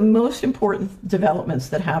one of the most important developments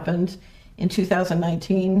that happened in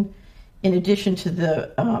 2019, in addition to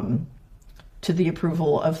the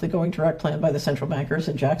approval of the Going Direct plan by the central bankers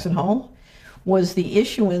in Jackson Hole, was the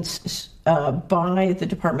issuance by the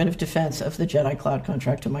Department of Defense of the JEDI Cloud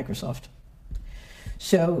contract to Microsoft.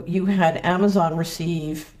 So you had Amazon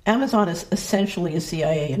Amazon is essentially a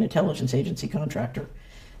CIA and intelligence agency contractor.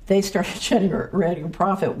 They started generating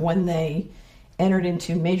profit when they entered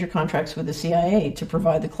into major contracts with the CIA to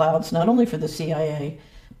provide the clouds not only for the CIA,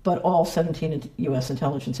 but all 17 U.S.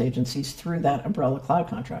 intelligence agencies through that umbrella cloud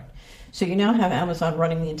contract. So you now have Amazon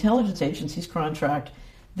running the intelligence agencies contract.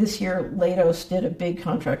 This year, Leidos did a big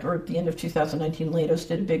contract, or at the end of 2019, Leidos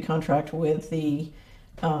did a big contract with the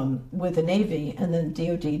Navy, and then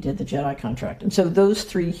DoD did the JEDI contract. And so those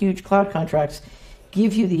three huge cloud contracts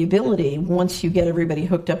give you the ability, once you get everybody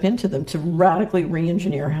hooked up into them, to radically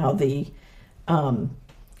re-engineer how the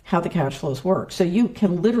cash flows work. So you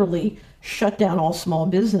can literally shut down all small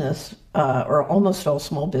business, or almost all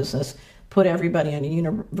small business, put everybody on a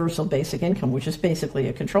universal basic income, which is basically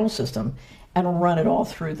a control system, and run it all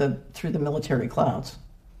through the military clouds.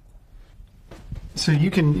 So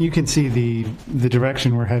you can see the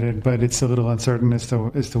direction we're headed, but it's a little uncertain as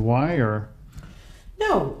to why, or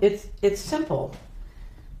no, it's simple.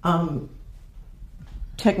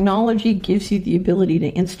 Technology gives you the ability to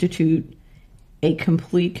institute a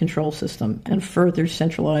complete control system and further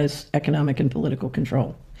centralize economic and political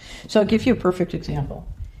control. So I'll give you a perfect example.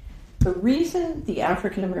 The reason the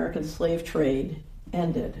African American slave trade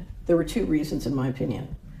ended, there were two reasons in my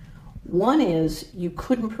opinion. One is you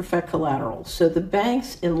couldn't perfect collateral. So the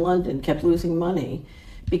banks in London kept losing money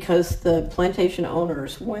because the plantation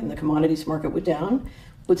owners, when the commodities market went down,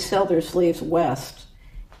 would sell their slaves west,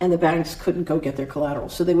 and the banks couldn't go get their collateral.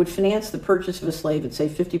 So they would finance the purchase of a slave at, say,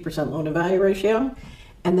 50% loan-to-value ratio,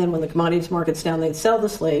 and then when the commodities market's down, they'd sell the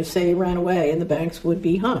slave, say he ran away, and the banks would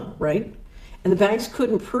be hung, right? And the banks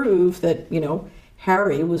couldn't prove that,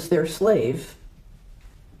 Harry was their slave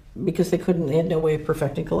because they had no way of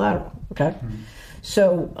perfecting collateral, okay? Mm-hmm.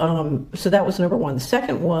 So that was number one. The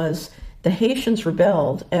second was the Haitians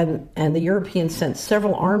rebelled, and the Europeans sent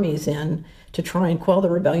several armies in to try and quell the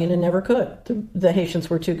rebellion and never could. The Haitians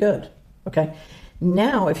were too good, okay?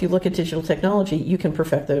 Now, if you look at digital technology, you can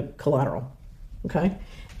perfect the collateral, okay?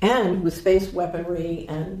 And with space weaponry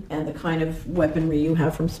and the kind of weaponry you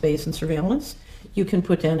have from space and surveillance, you can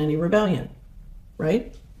put down any rebellion,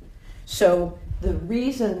 right? So the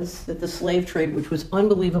reasons that the slave trade, which was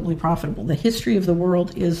unbelievably profitable, the history of the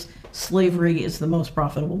world is slavery is the most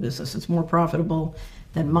profitable business. It's more profitable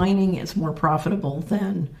than mining. It's more profitable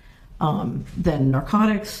than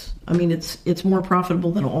narcotics. I mean, it's more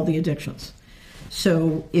profitable than all the addictions.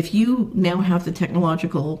 So if you now have the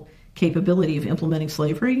technological capability of implementing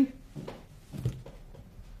slavery,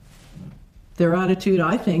 their attitude,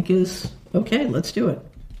 I think, is, okay, let's do it,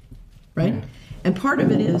 right? Yeah. And part of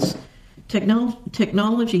it is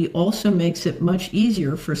technology also makes it much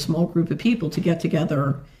easier for a small group of people to get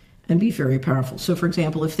together and be very powerful. So, for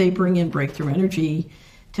example, if they bring in breakthrough energy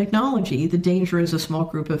technology, the danger is a small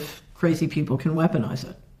group of crazy people can weaponize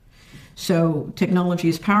it. So technology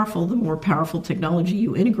is powerful. The more powerful technology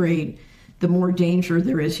you integrate, the more danger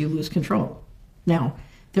there is you lose control. Now,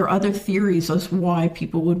 there are other theories as why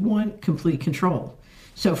people would want complete control.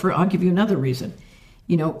 So I'll give you another reason.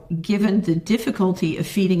 Given the difficulty of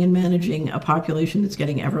feeding and managing a population that's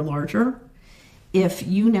getting ever larger, if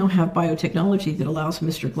you now have biotechnology that allows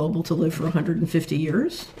Mr. Global to live for 150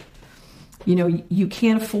 years, you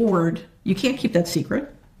can't keep that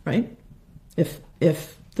secret, right? If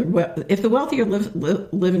the wealthy are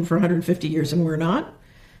living for 150 years and we're not,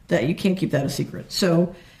 That you can't keep that a secret.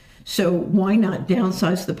 So why not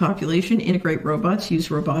downsize the population, integrate robots,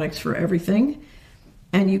 use robotics for everything,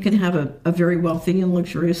 and you can have a very wealthy and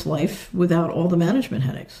luxurious life without all the management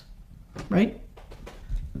headaches, right?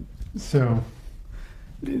 So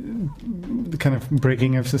the kind of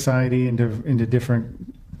breaking of society into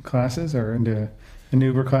different classes, or into an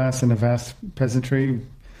Uber class and a vast peasantry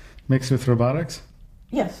mixed with robotics?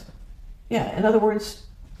 Yes. Yeah. In other words,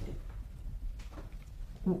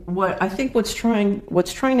 what's trying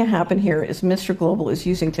to happen here is Mr. Global is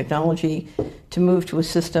using technology to move to a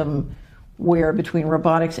system where between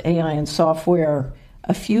robotics, AI, and software,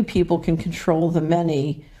 a few people can control the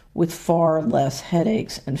many with far less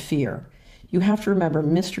headaches and fear. You have to remember,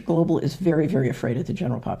 Mr. Global is very, very afraid of the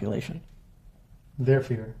general population. Their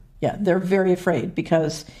fear. Yeah, they're very afraid,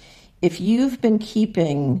 because if you've been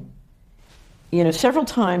keeping, several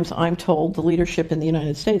times I'm told the leadership in the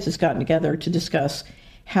United States has gotten together to discuss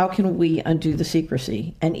how can we undo the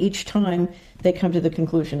secrecy. And each time they come to the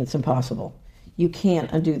conclusion it's impossible. You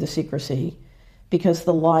can't undo the secrecy because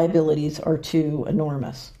the liabilities are too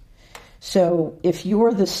enormous. So if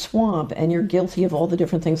you're the swamp and you're guilty of all the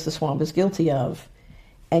different things the swamp is guilty of,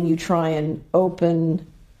 and you try and open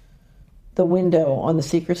the window on the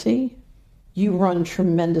secrecy, you run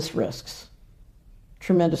tremendous risks.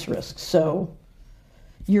 Tremendous risks. So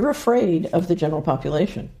you're afraid of the general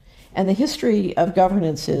population. And the history of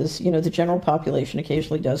governance is, the general population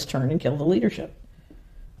occasionally does turn and kill the leadership.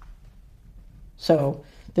 So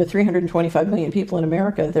there are 325 million people in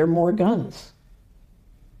America, there are more guns.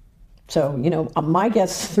 So, my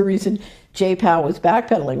guess, the reason Jay Powell was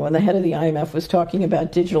backpedaling when the head of the IMF was talking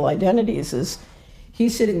about digital identities is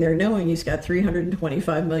he's sitting there knowing he's got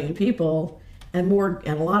 325 million people and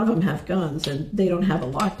a lot of them have guns, and they don't have a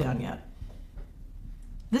lockdown yet.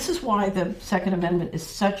 This is why the Second Amendment is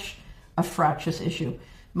such a fractious issue.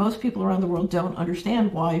 Most people around the world don't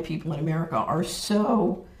understand why people in America are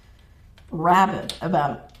so rabid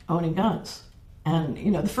about owning guns. And,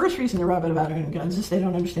 the first reason they're rabid about owning guns is they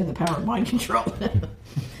don't understand the power of mind control.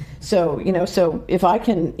 So if I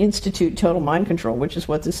can institute total mind control, which is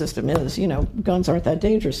what the system is, guns aren't that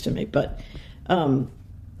dangerous to me. But,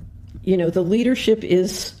 the leadership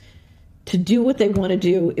is to do what they want to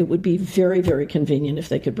do. It would be very, very convenient if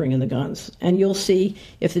they could bring in the guns. And you'll see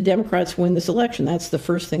if the Democrats win this election, that's the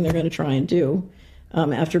first thing they're going to try and do.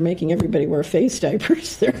 After making everybody wear face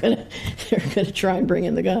diapers, they're going to try and bring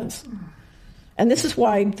in the guns. And this is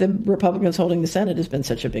why the Republicans holding the Senate has been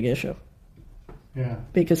such a big issue. Yeah.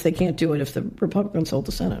 Because they can't do it if the Republicans hold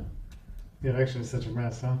the Senate. The election is such a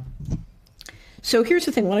mess, huh? So here's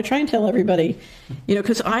the thing. When I try and tell everybody,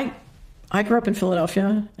 because I grew up in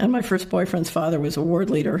Philadelphia, and my first boyfriend's father was a ward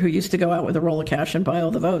leader who used to go out with a roll of cash and buy all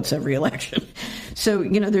the votes every election. So,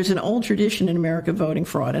 there's an old tradition in America of voting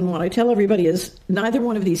fraud. And what I tell everybody is neither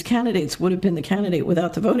one of these candidates would have been the candidate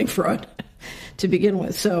without the voting fraud to begin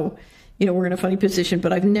with. So, we're in a funny position,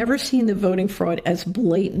 but I've never seen the voting fraud as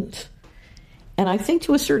blatant. And I think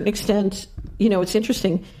to a certain extent, it's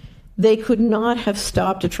interesting. They could not have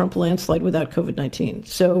stopped a Trump landslide without COVID-19.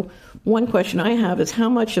 So one question I have is how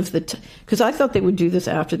much of because I thought they would do this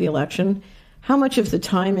after the election, how much of the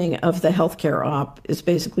timing of the healthcare op is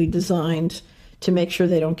basically designed to make sure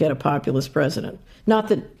they don't get a populist president? Not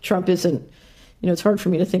that Trump isn't, it's hard for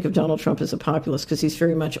me to think of Donald Trump as a populist because he's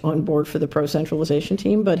very much on board for the pro-centralization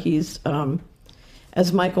team, but he's,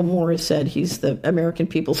 as Michael Moore has said, he's the American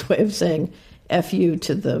people's way of saying F you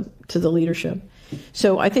to the leadership.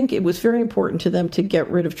 So I think it was very important to them to get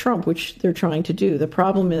rid of Trump, which they're trying to do. The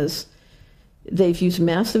problem is they've used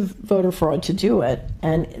massive voter fraud to do it,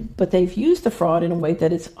 but they've used the fraud in a way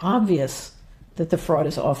that it's obvious that the fraud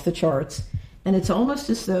is off the charts. And it's almost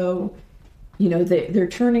as though, they're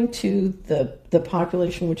turning to the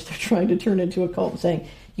population, which they're trying to turn into a cult, saying,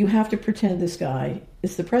 you have to pretend this guy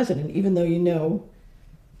is the president, even though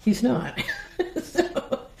he's not.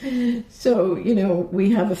 So,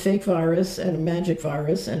 we have a fake virus and a magic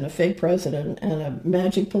virus and a fake president and a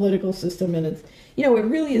magic political system. And it's, it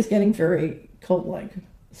really is getting very cult-like.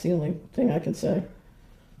 It's the only thing I can say.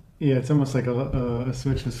 Yeah, it's almost like a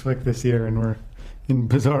switch was flicked this year and we're in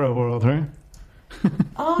bizarro world, right?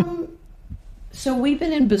 So we've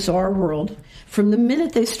been in bizarre world. From the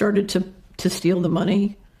minute they started to steal the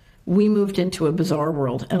money, we moved into a bizarre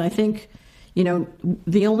world. And I think,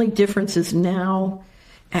 the only difference is now,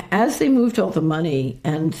 as they moved all the money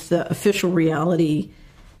and the official reality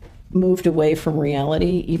moved away from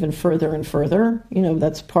reality even further and further,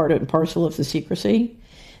 that's part and parcel of the secrecy,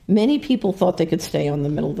 many people thought they could stay on the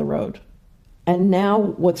middle of the road. And now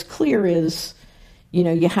what's clear is,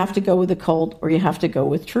 you have to go with the cult or you have to go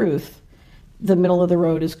with truth. the middle of the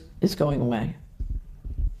road is going away.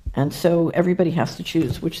 And so everybody has to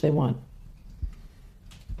choose which they want.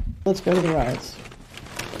 Let's go to the riots.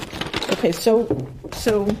 Okay, so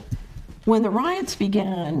when the riots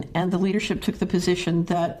began and the leadership took the position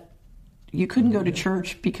that you couldn't go to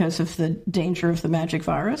church because of the danger of the magic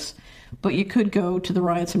virus, but you could go to the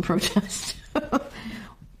riots and protest,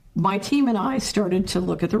 my team and I started to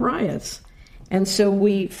look at the riots. And so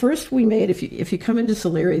we made, if you come into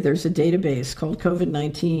Solari, there's a database called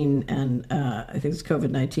COVID-19, and I think it's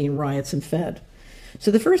COVID-19 riots and Fed.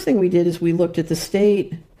 So the first thing we did is we looked at the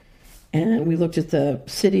state, and we looked at the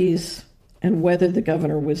cities, and whether the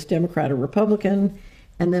governor was Democrat or Republican,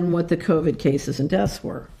 and then what the COVID cases and deaths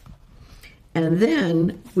were. And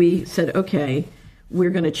then we said, okay, we're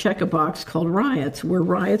going to check a box called riots, where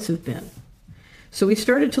riots have been. So we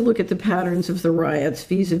started to look at the patterns of the riots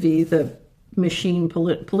vis-a-vis the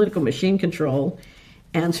political machine control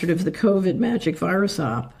and sort of the COVID magic virus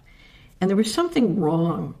op. And there was something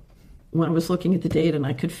wrong when I was looking at the data, and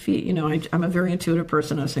I could feel, I'm a very intuitive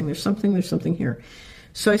person. I was saying, there's something here.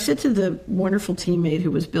 So I said to the wonderful teammate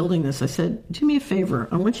who was building this, I said, do me a favor.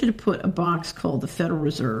 I want you to put a box called the Federal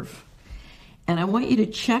Reserve. And I want you to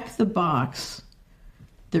check the box.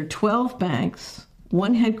 There are 12 banks,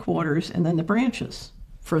 1 headquarters, and then the branches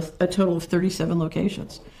for a total of 37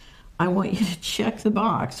 locations. I want you to check the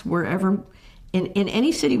box wherever, in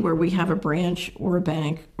any city where we have a branch or a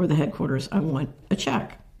bank or the headquarters, I want a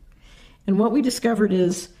check. And what we discovered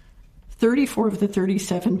is 34 of the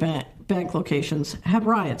 37 bank locations had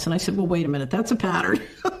riots. And I said, well, wait a minute, that's a pattern.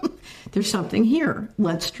 There's something here.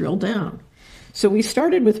 Let's drill down. So we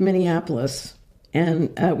started with Minneapolis,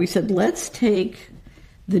 and we said, let's take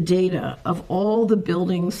the data of all the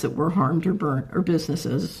buildings that were harmed or burnt or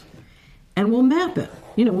businesses, and we'll map it.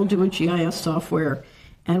 We'll do a GIS software,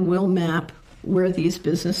 and we'll map where these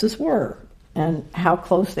businesses were and how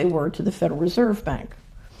close they were to the Federal Reserve Bank.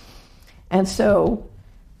 And so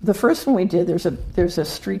the first one we did, there's a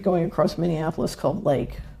street going across Minneapolis called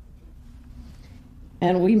Lake.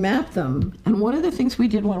 And we mapped them. And one of the things we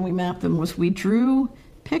did when we mapped them was we drew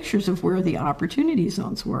pictures of where the opportunity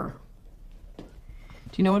zones were. Do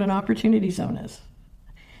you know what an opportunity zone is?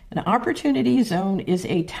 An opportunity zone is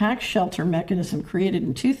a tax shelter mechanism created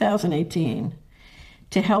in 2018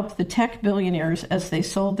 to help the tech billionaires, as they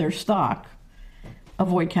sold their stock,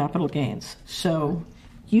 avoid capital gains. So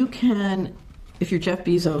you can, if you're Jeff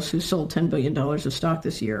Bezos, who sold $10 billion of stock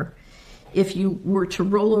this year, if you were to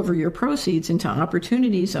roll over your proceeds into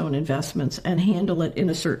opportunity zone investments and handle it in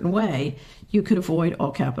a certain way, you could avoid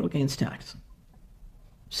all capital gains tax.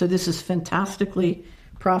 So this is fantastically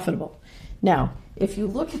profitable. Now, if you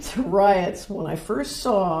look at the riots, when I first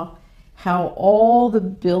saw how all the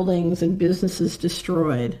buildings and businesses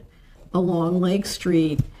destroyed along Lake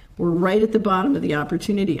Street were right at the bottom of the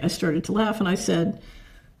opportunity, I started to laugh, and I said,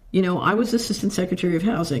 I was Assistant Secretary of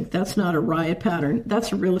Housing. That's not a riot pattern.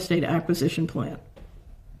 That's a real estate acquisition plan.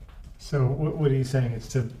 So what are you saying?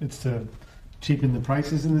 It's to cheapen the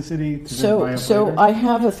prices in the city? So I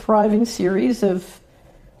have a thriving series of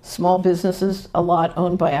small businesses, a lot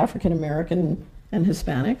owned by African American and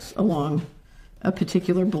Hispanics along a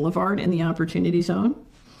particular boulevard in the Opportunity Zone.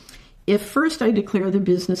 If first I declare the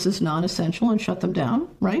business as non-essential and shut them down,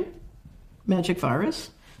 right? Magic virus.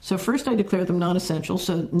 So first I declare them non-essential,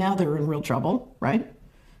 so now they're in real trouble, right?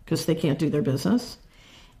 Because they can't do their business.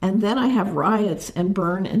 And then I have riots and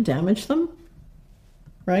burn and damage them,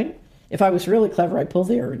 right? If I was really clever, I'd pull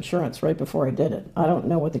their insurance right before I did it. I don't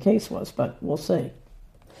know what the case was, but we'll see.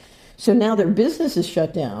 So now their business is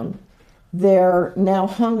shut down. They're now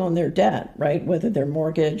hung on their debt, right? Whether their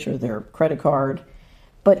mortgage or their credit card.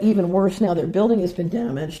 But even worse, now their building has been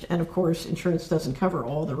damaged. And of course, insurance doesn't cover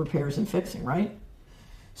all the repairs and fixing, right?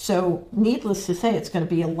 So needless to say, it's going to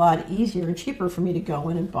be a lot easier and cheaper for me to go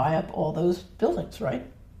in and buy up all those buildings, right?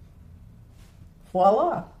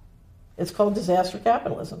 Voila. It's called disaster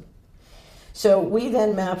capitalism. So we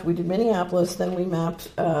then mapped, we did Minneapolis, then we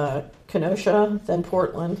mapped Kenosha, then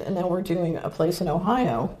Portland, and now we're doing a place in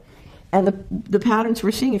Ohio. And the patterns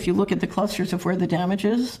we're seeing, if you look at the clusters of where the damage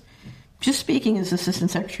is, just speaking as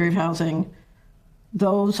Assistant Secretary of Housing,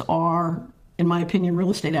 those are, in my opinion,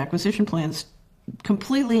 real estate acquisition plans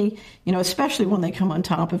completely, especially when they come on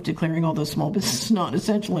top of declaring all those small businesses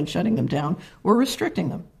non-essential and shutting them down or restricting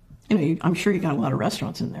them. I'm sure you got a lot of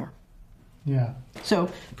restaurants in there. Yeah. So,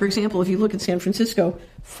 for example, if you look at San Francisco,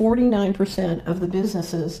 49% of the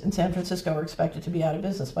businesses in San Francisco are expected to be out of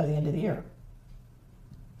business by the end of the year.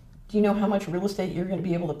 Do you know how much real estate you're going to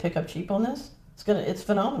be able to pick up cheap on this? It's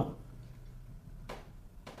phenomenal.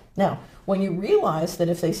 Now, when you realize that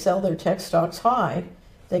if they sell their tech stocks high,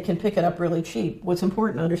 They can pick it up really cheap. What's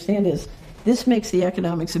important to understand is this makes the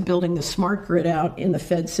economics of building the smart grid out in the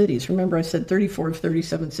Fed cities. Remember, I said 34 of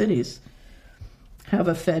 37 cities have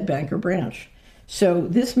a Fed bank or branch. So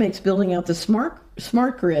this makes building out the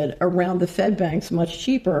smart grid around the Fed banks much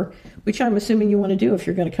cheaper, which I'm assuming you want to do if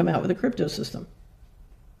you're going to come out with a crypto system.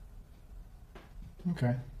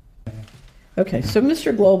 Okay. Okay, so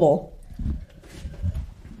Mr. Global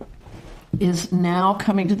is now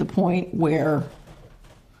coming to the point where...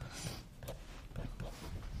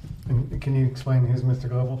 And can you explain who's Mr.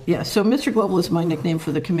 Global? Yeah, so Mr. Global is my nickname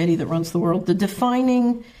for the committee that runs the world. The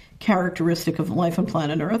defining characteristic of life on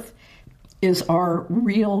planet Earth is our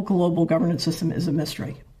real global governance system is a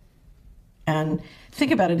mystery. And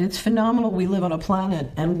think about it, it's phenomenal we live on a planet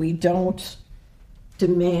and we don't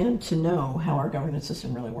demand to know how our governance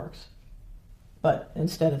system really works. But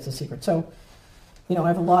instead it's a secret. So, you know, I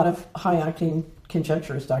have a lot of high-octane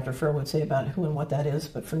conjecture, as Dr. Farrell would say, about who and what that is,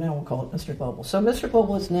 but for now we'll call it Mr. Global. So Mr.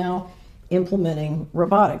 Global is now implementing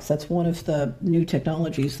robotics. That's one of the new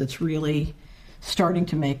technologies that's really starting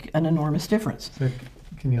to make an enormous difference. So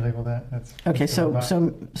can you label that? That's okay,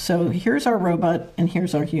 so here's our robot and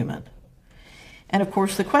here's our human. And of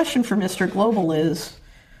course the question for Mr. Global is,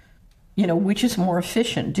 you know, which is more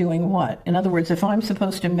efficient doing what? In other words, if I'm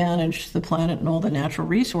supposed to manage the planet and all the natural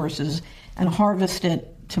resources and harvest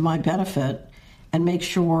it to my benefit and make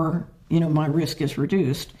sure, you know, my risk is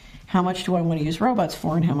reduced, how much do I want to use robots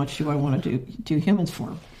for and how much do I want to do humans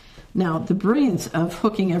for? Now, the brilliance of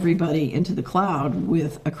hooking everybody into the cloud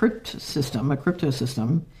with a crypto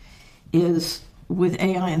system, is with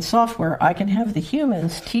AI and software, I can have the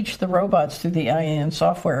humans teach the robots through the AI and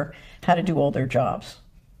software how to do all their jobs.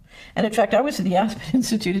 And in fact, I was at the Aspen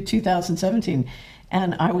Institute in 2017,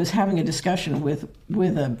 and I was having a discussion with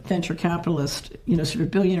a venture capitalist, you know, sort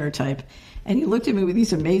of billionaire type, and he looked at me with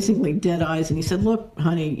these amazingly dead eyes, and he said, "Look,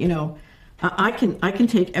 honey, you know, I can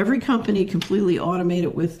take every company, completely automate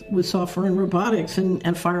it with software and robotics,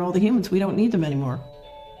 and fire all the humans. We don't need them anymore."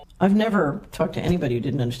 I've never talked to anybody who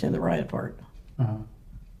didn't understand the riot part,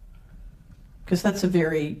 because that's a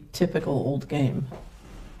very typical old game.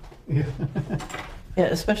 Yeah. Yeah,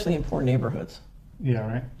 especially in poor neighborhoods. Yeah,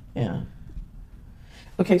 right. Yeah.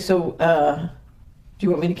 Okay, so do you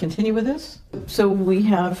want me to continue with this? So we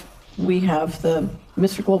have the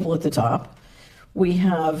Mr. Global at the top. We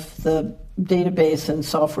have the database and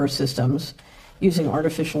software systems using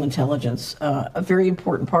artificial intelligence. A very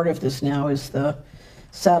important part of this now is the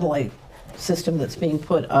satellite system that's being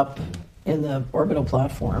put up in the orbital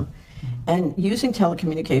platform. And using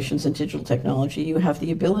telecommunications and digital technology, you have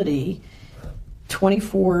the ability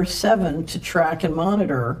 24/7 to track and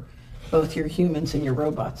monitor both your humans and your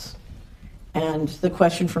robots. And the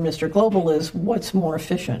question for Mr. Global is, what's more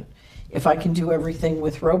efficient? If I can do everything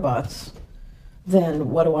with robots, then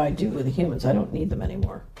what do I do with the humans? I don't need them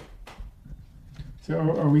anymore. So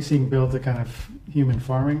are we seeing build a kind of human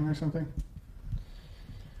farming or something?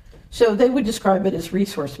 So they would describe it as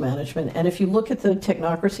resource management. And if you look at the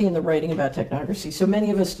technocracy and the writing about technocracy, so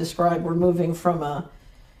many of us describe we're moving from a,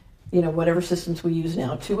 you know, whatever systems we use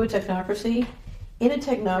now to a technocracy. In a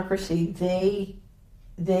technocracy,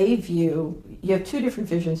 they view, you have two different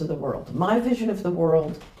visions of the world. My vision of the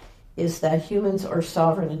world is that humans are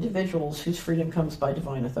sovereign individuals whose freedom comes by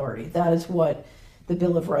divine authority. That is what the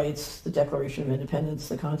Bill of Rights, the Declaration of Independence,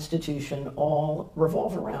 the Constitution all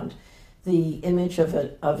revolve around. The image of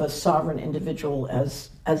a sovereign individual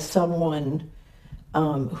as someone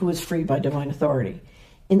who is free by divine authority.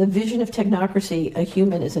 In the vision of technocracy, a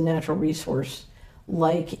human is a natural resource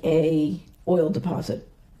like a oil deposit,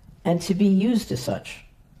 and to be used as such.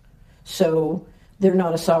 So they're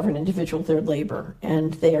not a sovereign individual, they're labor,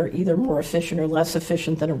 and they are either more efficient or less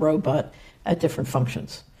efficient than a robot at different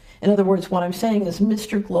functions. In other words, what I'm saying is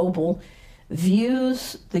Mr. Global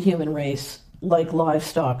views the human race like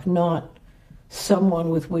livestock, not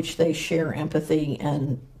someone with which they share empathy,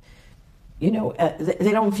 and, you know,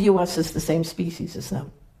 they don't view us as the same species as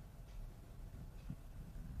them.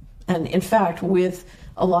 And in fact, with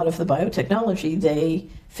a lot of the biotechnology, they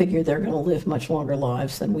figure they're going to live much longer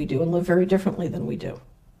lives than we do and live very differently than we do.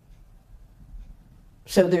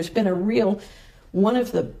 So there's been a real, one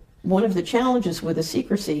of the challenges with the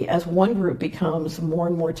secrecy, as one group becomes more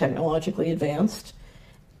and more technologically advanced,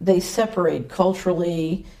 they separate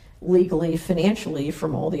culturally, legally, financially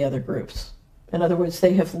from all the other groups. In other words,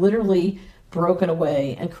 they have literally broken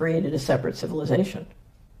away and created a separate civilization.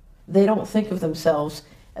 They don't think of themselves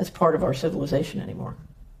as part of our civilization anymore.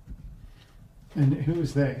 And who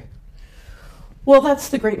is they? Well, that's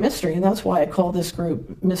the great mystery, and that's why I call this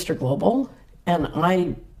group Mr. Global. And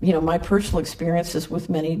my personal experiences with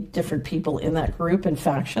many different people in that group and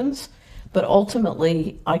factions, but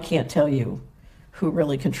ultimately, I can't tell you who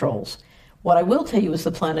really controls. What I will tell you is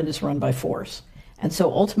the planet is run by force. And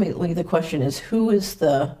so ultimately the question is, who is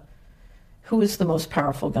the most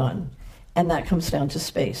powerful gun? And that comes down to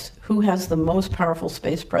space. Who has the most powerful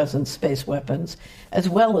space presence, space weapons, as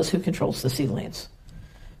well as who controls the sea lanes?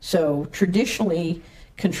 So traditionally,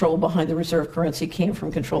 control behind the reserve currency came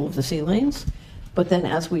from control of the sea lanes. But then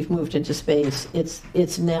as we've moved into space,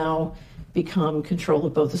 it's now become control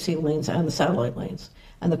of both the sea lanes and the satellite lanes.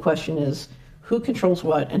 And the question is, who controls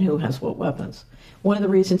what and who has what weapons? One of the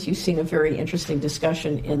reasons you've seen a very interesting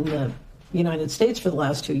discussion in the United States for the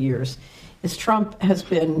last 2 years is Trump has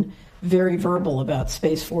been very verbal about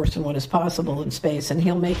Space Force and what is possible in space, and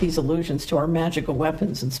he'll make these allusions to our magical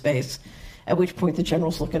weapons in space, at which point the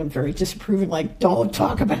generals look at him very disapproving, like, don't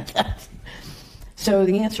talk about that. So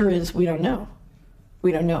the answer is, we don't know.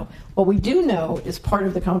 We don't know. What we do know is part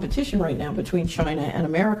of the competition right now between China and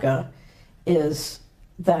America is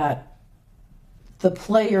that the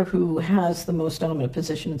player who has the most dominant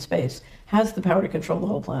position in space has the power to control the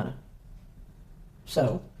whole planet.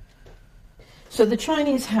 So the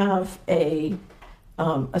Chinese have a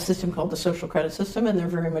system called the social credit system, and they're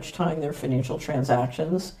very much tying their financial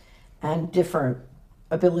transactions and different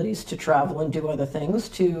abilities to travel and do other things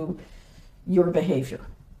to your behavior.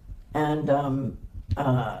 And,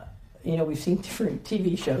 we've seen different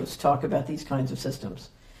TV shows talk about these kinds of systems.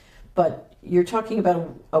 But you're talking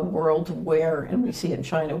about a world where, and we see it in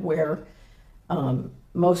China, where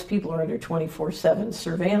most people are under 24/7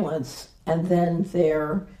 surveillance, and then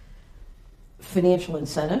their financial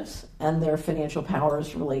incentives and their financial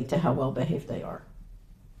powers relate to how well behaved they are.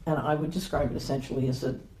 And I would describe it essentially as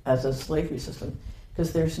a slavery system,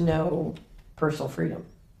 because there's no personal freedom.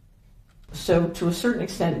 So to a certain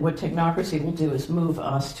extent, what technocracy will do is move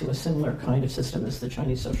us to a similar kind of system as the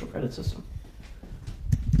Chinese social credit system.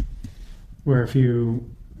 Where if you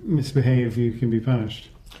misbehave, you can be punished.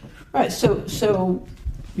 Right. So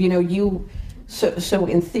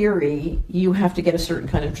in theory, you have to get a certain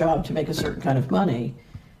kind of job to make a certain kind of money.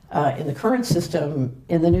 In the current system,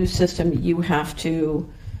 in the new system, you have to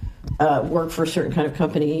work for a certain kind of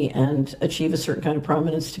company and achieve a certain kind of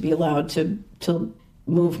prominence to be allowed to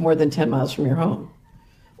move more than 10 miles from your home,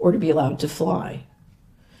 or to be allowed to fly.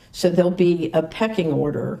 So there'll be a pecking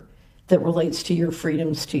order that relates to your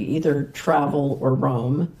freedoms to either travel or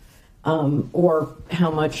roam, or how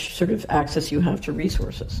much sort of access you have to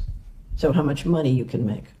resources. So how much money you can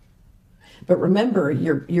make. But remember,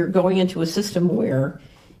 you're going into a system where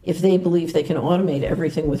if they believe they can automate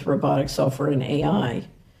everything with robotic software and AI,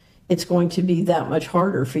 it's going to be that much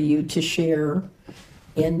harder for you to share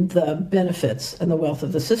in the benefits and the wealth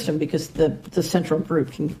of the system, because the central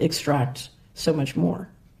group can extract so much more.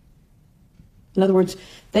 In other words,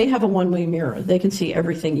 they have a one-way mirror. They can see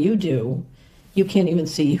everything you do. You can't even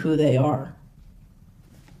see who they are.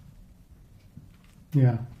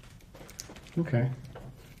 Yeah. Okay.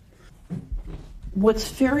 What's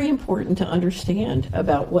very important to understand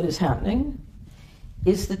about what is happening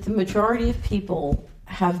is that the majority of people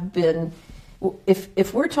have been,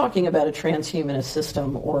 if we're talking about a transhumanist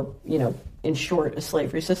system, or, in short, a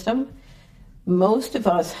slavery system, most of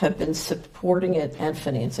us have been supporting it and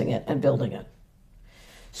financing it and building it.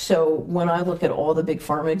 So when I look at all the big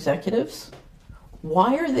pharma executives,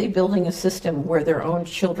 why are they building a system where their own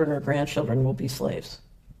children or grandchildren will be slaves?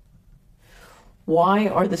 Why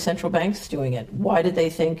are the central banks doing it? Why did they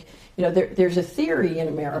think, there's a theory in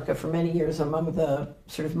America for many years among the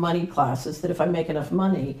sort of money classes that if I make enough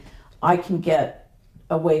money, I can get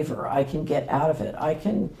a waiver, I can get out of it, I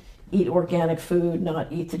can eat organic food,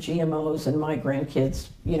 not eat the GMOs, and my grandkids,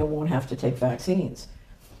 won't have to take vaccines.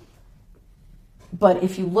 But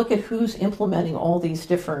if you look at who's implementing all these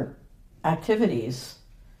different activities,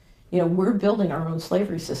 we're building our own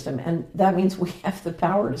slavery system, and that means we have the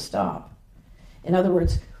power to stop. In other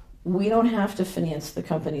words, we don't have to finance the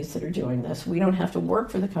companies that are doing this. We don't have to work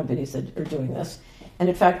for the companies that are doing this. And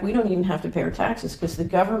in fact, we don't even have to pay our taxes, because the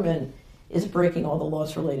government is breaking all the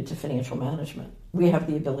laws related to financial management. We have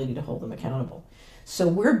the ability to hold them accountable. So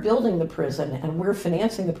we're building the prison and we're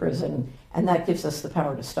financing the prison, and that gives us the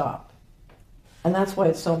power to stop. And that's why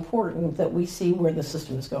it's so important that we see where the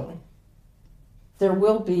system is going. There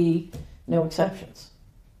will be no exceptions.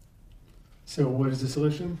 So what is the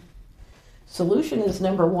solution? Solution is,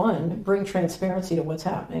 number one, bring transparency to what's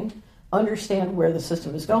happening, understand where the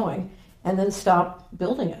system is going, and then stop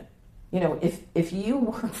building it. If you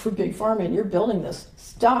work for Big Pharma and you're building this,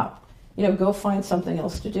 stop. Go find something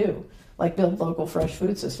else to do, like build local fresh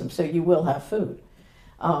food systems so you will have food.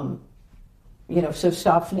 So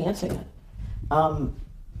stop financing it.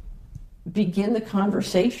 Begin the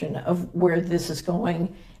conversation of where this is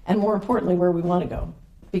going, and more importantly, where we want to go.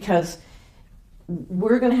 Because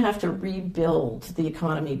we're going to have to rebuild the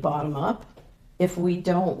economy bottom up if we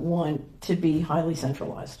don't want to be highly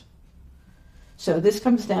centralized. So this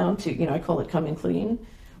comes down to, I call it coming clean.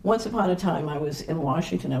 Once upon a time, I was in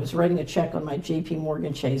Washington. I was writing a check on my J.P.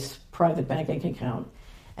 Morgan Chase private banking account.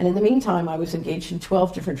 And in the meantime, I was engaged in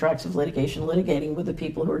 12 different tracks of litigation, litigating with the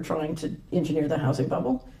people who were trying to engineer the housing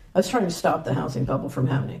bubble. I was trying to stop the housing bubble from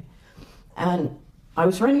happening. And I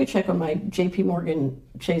was writing a check on my J.P. Morgan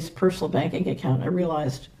Chase personal banking account. I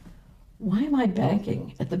realized, why am I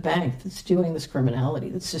banking at the bank that's doing this criminality,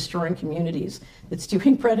 that's destroying communities, that's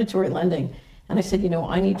doing predatory lending? And I said,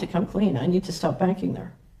 I need to come clean. I need to stop banking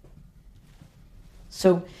there.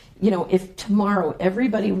 So, if tomorrow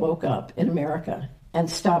everybody woke up in America and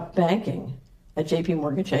stopped banking at J.P.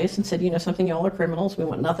 Morgan Chase and said, something, y'all are criminals, we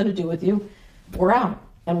want nothing to do with you, we're out,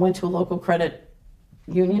 and went to a local credit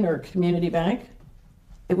union or community bank,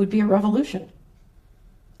 it would be a revolution.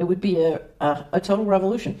 It would be a total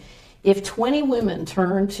revolution. If 20 women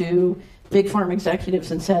turned to big farm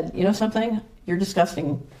executives and said, something, you're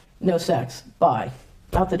disgusting, no sex, bye,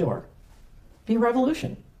 out the door, be a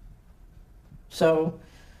revolution. So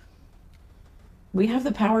we have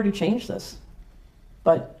the power to change this,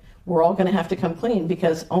 but we're all going to have to come clean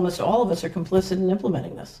because almost all of us are complicit in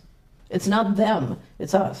implementing this. It's not them,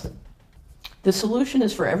 it's us. The solution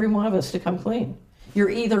is for every one of us to come clean. You're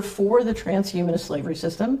either for the transhumanist slavery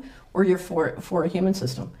system or you're for a human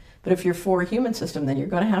system. But if you're for a human system, then you're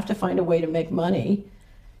going to have to find a way to make money,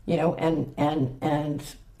 and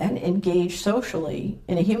engage socially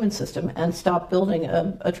in a human system and stop building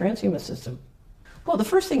a transhumanist system. Well, the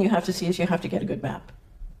first thing you have to see is you have to get a good map.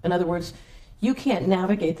 In other words, you can't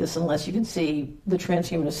navigate this unless you can see the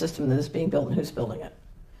transhumanist system that is being built and who's building it.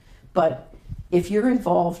 But if you're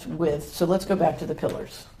involved with, so let's go back to the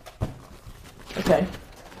pillars. Okay?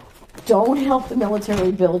 Don't help the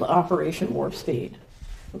military build Operation Warp Speed.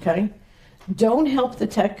 Okay? Don't help the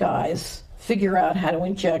tech guys figure out how to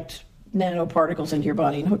inject nanoparticles into your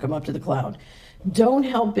body and hook them up to the cloud. Don't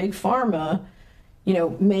help Big Pharma,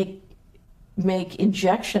 make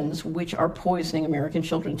injections which are poisoning American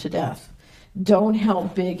children to death. Don't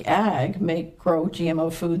help Big Ag grow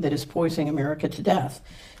GMO food that is poisoning America to death.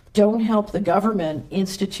 Don't help the government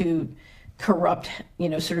institute corrupt,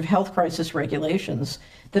 sort of health crisis regulations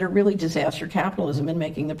that are really disaster capitalism and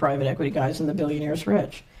making the private equity guys and the billionaires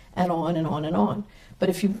rich, and on and on and on. But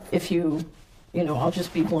if you, I'll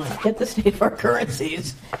just be blunt, get the state of our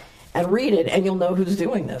currencies and read it, and you'll know who's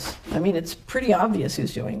doing this. I mean, it's pretty obvious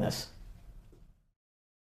who's doing this.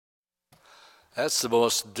 That's the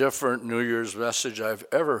most different New Year's message I've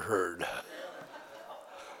ever heard.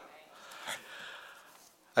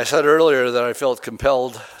 I said earlier that I felt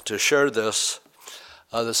compelled to share this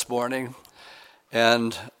morning,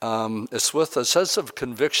 and it's with a sense of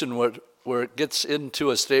conviction where it gets into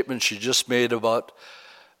a statement she just made about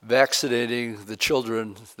vaccinating the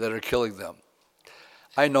children that are killing them.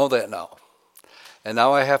 I know that now, and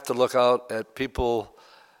now I have to look out at people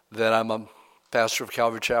that I'm a pastor of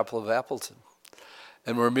Calvary Chapel of Appleton,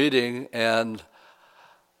 and we're meeting, and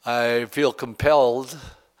I feel compelled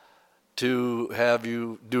to have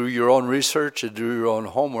you do your own research and do your own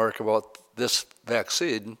homework about this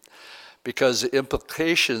vaccine, because the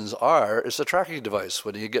implications are it's a tracking device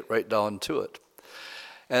when you get right down to it.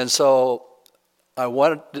 And so I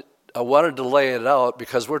wanted to lay it out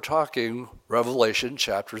because we're talking Revelation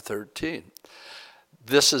chapter 13.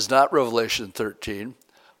 This is not Revelation 13,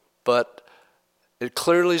 but it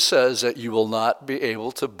clearly says that you will not be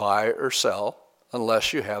able to buy or sell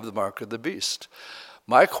unless you have the mark of the beast.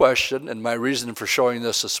 My question and my reason for showing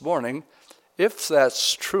this morning, if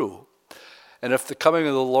that's true, and if the coming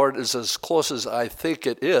of the Lord is as close as I think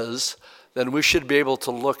it is, then we should be able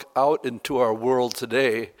to look out into our world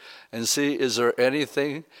today and see, is there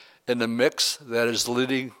anything in the mix that is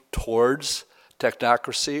leading towards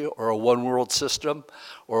technocracy or a one-world system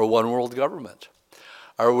or a one-world government?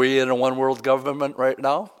 Are we in a one-world government right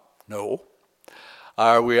now? No.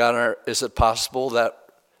 Are we is it possible that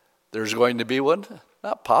there's going to be one?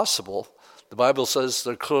 Not possible. The Bible says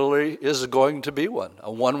there clearly is going to be one,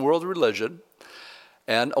 a one-world religion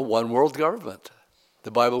and a one-world government. The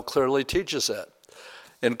Bible clearly teaches that.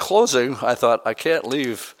 In closing, I thought I can't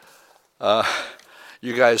leave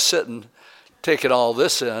you guys sitting, taking all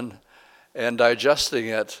this in and digesting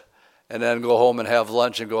it, and then go home and have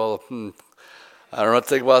lunch and go, I don't know what to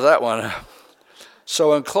think about that one.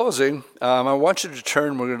 So in closing, I want you to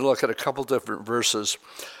turn, we're going to look at a couple different verses.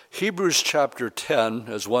 Hebrews chapter 10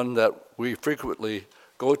 is one that we frequently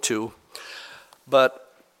go to.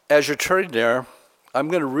 But as you're turning there, I'm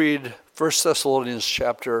going to read 1 Thessalonians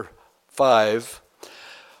chapter 5,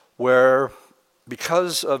 where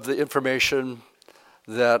because of the information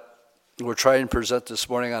that we're trying to present this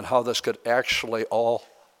morning on how this could actually all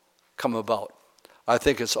come about, I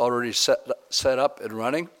think it's already set up and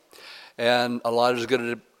running, and a lot is going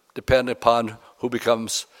to depend upon who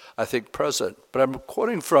becomes, I think, president. But I'm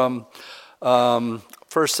quoting from 1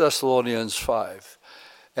 Thessalonians 5.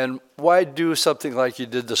 And why do something like you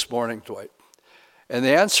did this morning, Dwight? And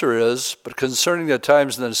the answer is, but concerning the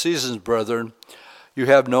times and the seasons, brethren, you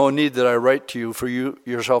have no need that I write to you, for you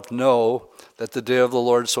yourself know that the day of the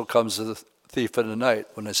Lord so comes as a thief in the night.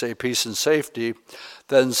 When I say peace and safety,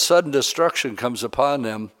 then sudden destruction comes upon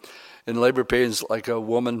them in labor pains like a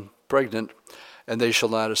woman pregnant, and they shall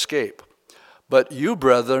not escape. But you,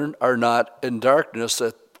 brethren, are not in darkness,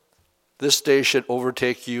 that this day should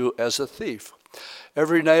overtake you as a thief.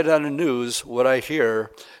 Every night on the news, what I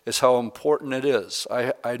hear is how important it is.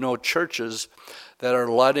 I know churches that are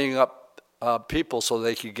lining up people so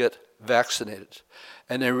they can get vaccinated.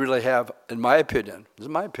 And they really have, in my opinion,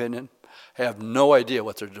 have no idea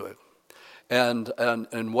what they're doing and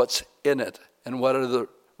what's in it and what are the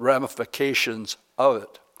ramifications of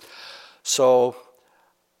it. So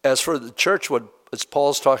as for the church, as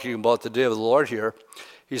Paul's talking about the day of the Lord here,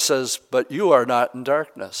 he says, but you are not in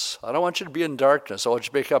darkness. I don't want you to be in darkness. I want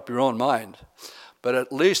you to make up your own mind. But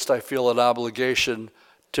at least I feel an obligation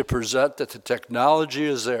to present that the technology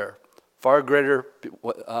is there, far greater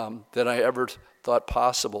than I ever thought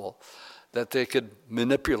possible, that they could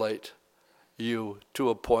manipulate you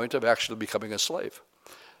to a point of actually becoming a slave,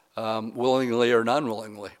 willingly or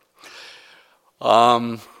non-willingly.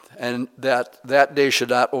 And that day should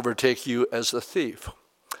not overtake you as a thief.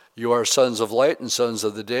 You are sons of light and sons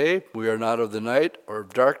of the day. We are not of the night or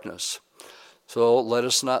of darkness. So let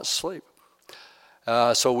us not sleep.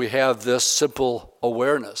 So we have this simple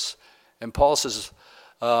awareness. And Paul says,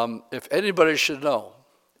 if anybody should know,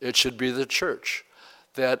 it should be the church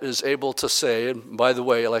that is able to say, and by the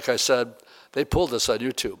way, like I said, they pulled this on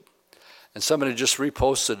YouTube. And somebody just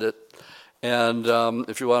reposted it. And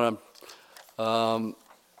if you want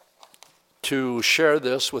to share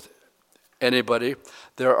this with anybody,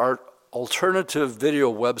 there are alternative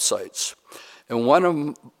video websites. And one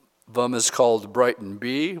of them is called Brighton,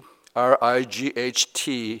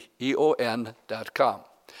 BRIGHTEON.com.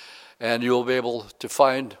 And you'll be able to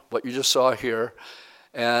find what you just saw here.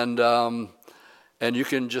 And you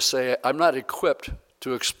can just say, I'm not equipped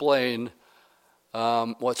to explain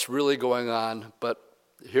what's really going on, but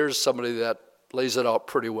here's somebody that lays it out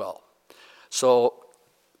pretty well. So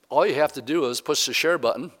all you have to do is push the share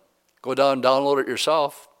button, go down and download it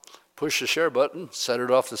yourself, push the share button, send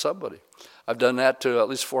it off to somebody. I've done that to at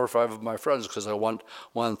least 4 or 5 of my friends because I want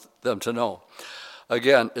them to know.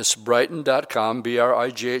 Again, it's Brighton.com,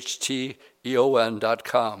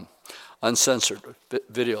 BRIGHTEON.com, uncensored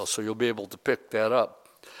video, so you'll be able to pick that up.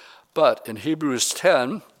 But in Hebrews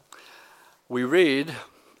 10, we read,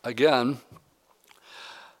 again,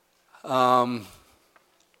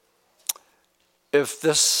 if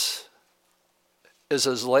this is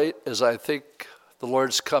as late as I think the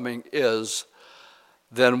Lord's coming is,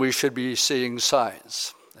 then we should be seeing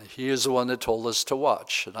signs. He is the one that told us to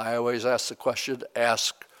watch. And I always ask the question,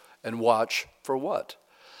 ask and watch for what?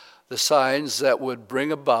 The signs that would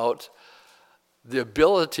bring about the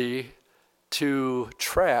ability to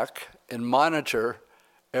track and monitor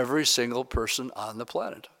every single person on the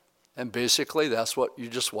planet. And basically, that's what you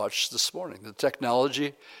just watched this morning. The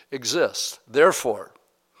technology exists. Therefore,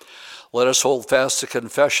 let us hold fast the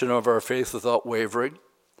confession of our faith without wavering.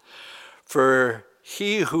 For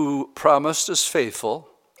he who promised is faithful,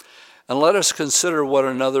 and let us consider one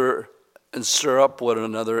another and stir up one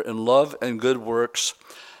another in love and good works,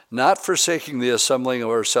 not forsaking the assembling of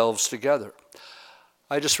ourselves together.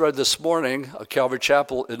 I just read this morning a Calvary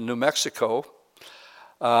Chapel in New Mexico,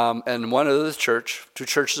 and one of the two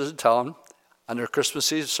churches in town, on their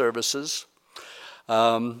Christmas Eve services,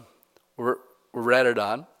 were ratted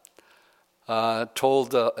on,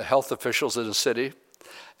 told health officials in the city,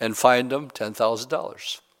 and fined them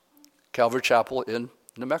 $10,000. Calvary Chapel in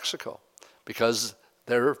New Mexico, because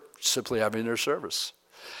they're simply having their service.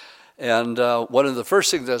 And one of the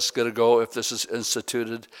first things that's going to go, if this is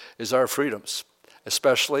instituted, is our freedoms.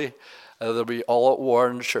 Especially, there'll be all at war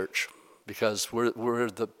in the church, because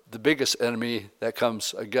we're the biggest enemy that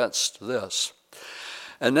comes against this.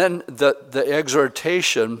 And then the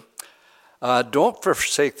exhortation Don't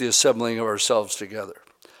forsake the assembling of ourselves together.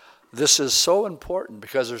 This is so important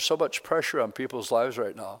because there's so much pressure on people's lives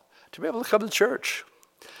right now to be able to come to church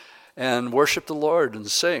and worship the Lord and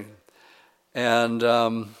sing and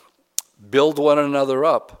build one another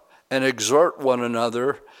up and exhort one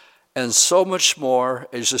another, and so much more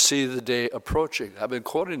as you see the day approaching. I've been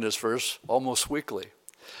quoting this verse almost weekly.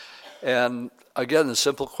 And again, the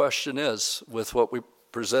simple question is, with what we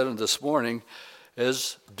presented this morning,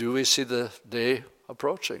 is do we see the day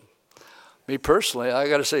approaching? Me personally, I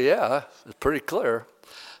got to say, yeah, it's pretty clear.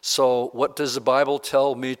 So what does the Bible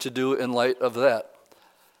tell me to do in light of that?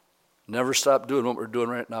 Never stop doing what we're doing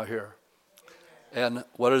right now here. And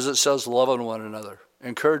what does it say? Loving one another.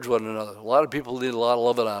 Encourage one another. A lot of people need a lot of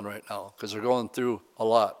loving on right now because they're going through a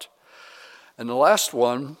lot. And the last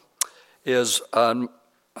one is on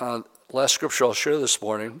last scripture I'll share this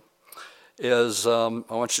morning is I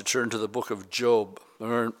want you to turn to the book of Job.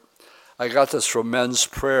 I got this from Men's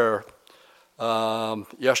Prayer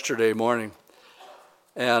yesterday morning,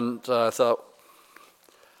 and I thought,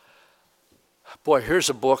 boy, here's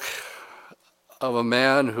a book of a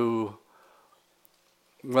man who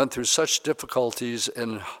went through such difficulties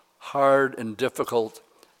and hard and difficult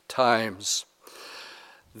times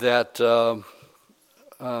that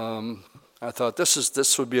I thought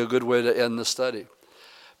this would be a good way to end the study,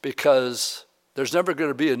 because there's never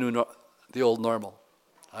going to be the old normal.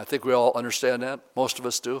 I think we all understand that. Most of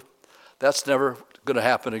us do. That's never going to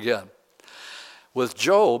happen again. With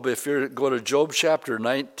Job, if you go to Job chapter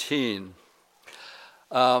 19,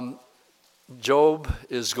 Job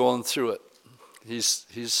is going through it.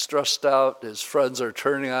 He's stressed out. His friends are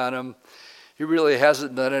turning on him. He really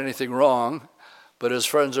hasn't done anything wrong, but his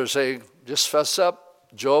friends are saying, just fess up,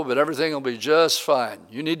 Job, and everything will be just fine.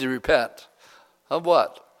 You need to repent. Of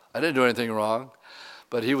what? I didn't do anything wrong.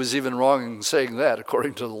 But he was even wrong in saying that,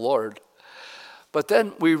 according to the Lord. But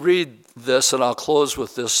then we read this, and I'll close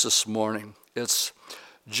with this morning. It's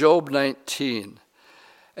Job 19.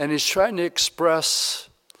 And he's trying to express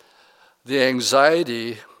the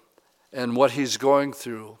anxiety and what he's going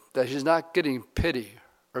through, that he's not getting pity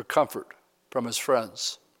or comfort from his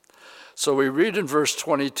friends. So we read in verse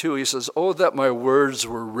 22, he says, "Oh, that my words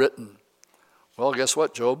were written." Well, guess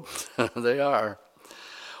what, Job? They are.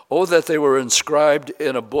 "Oh, that they were inscribed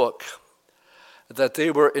in a book, that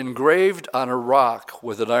they were engraved on a rock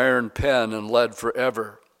with an iron pen and lead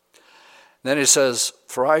forever." Then he says,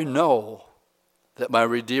 "For I know that my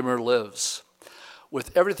Redeemer lives."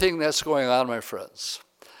 With everything that's going on, my friends,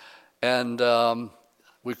 and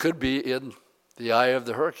we could be in the eye of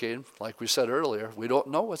the hurricane, like we said earlier. We don't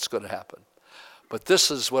know what's going to happen. But this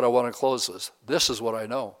is what I want to close with. This is what I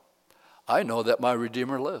know. I know that my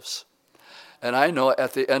Redeemer lives. And I know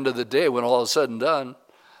at the end of the day, when all is said and done,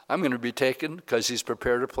 I'm going to be taken because he's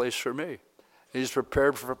prepared a place for me. He's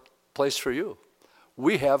prepared for a place for you.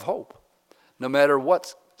 We have hope. No matter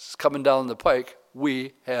what's coming down the pike,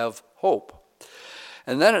 we have hope.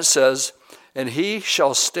 And then it says, "And he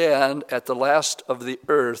shall stand at the last of the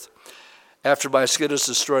earth after my skin is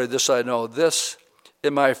destroyed. This I know. This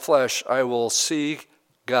in my flesh I will see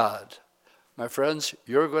God." My friends,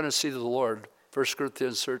 you're going to see the Lord, 1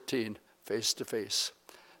 Corinthians 13, face to face.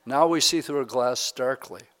 Now we see through a glass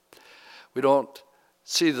darkly. We don't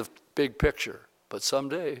see the big picture, but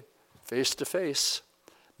someday, face to face,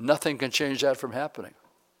 nothing can change that from happening.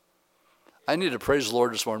 I need to praise the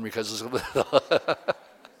Lord this morning because it's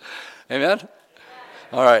Amen?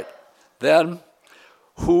 All right. Then,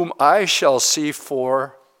 "whom I shall see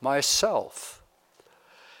for myself.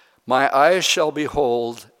 My eyes shall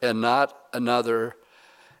behold, and not another."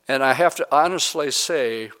 And I have to honestly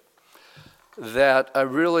say that I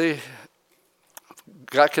really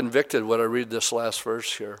got convicted when I read this last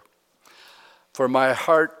verse here. "For my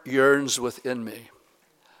heart yearns within me."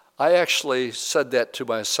 I actually said that to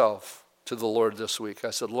myself, to the Lord this week.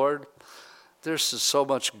 I said, "Lord, there's so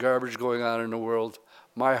much garbage going on in the world.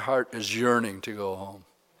 My heart is yearning to go home."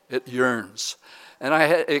 It yearns. And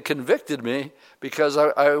it convicted me because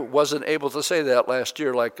I wasn't able to say that last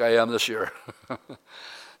year like I am this year.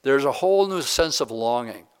 There's a whole new sense of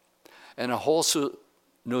longing and a whole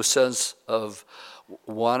new sense of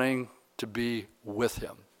wanting to be with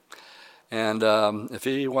him. And if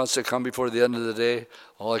he wants to come before the end of the day,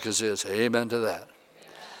 all I can say is amen to that.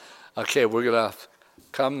 Okay, we're going to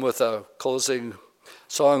come with a closing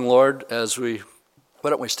song, Lord, why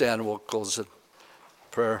don't we stand and we'll close in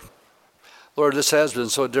prayer. Lord, this has been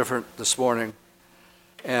so different this morning,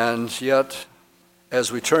 and yet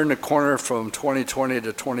as we turn the corner from 2020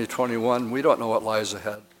 to 2021, we don't know what lies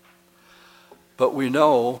ahead. But we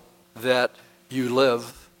know that you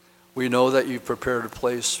live. We know that you've prepared a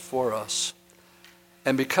place for us.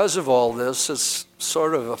 And because of all this, it's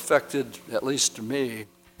sort of affected, at least me,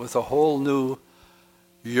 with a whole new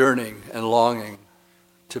yearning and longing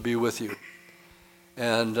to be with you.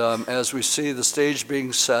 And as we see the stage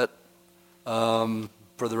being set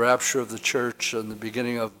for the rapture of the church and the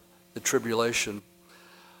beginning of the tribulation,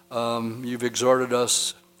 you've exhorted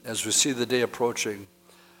us, as we see the day approaching,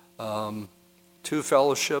 to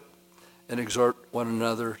fellowship and exhort one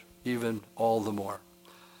another even all the more.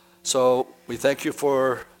 So we thank you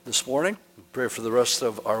for this morning. We pray for the rest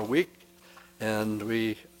of our week. And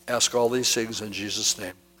we ask all these things in Jesus'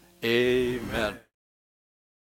 name. Amen.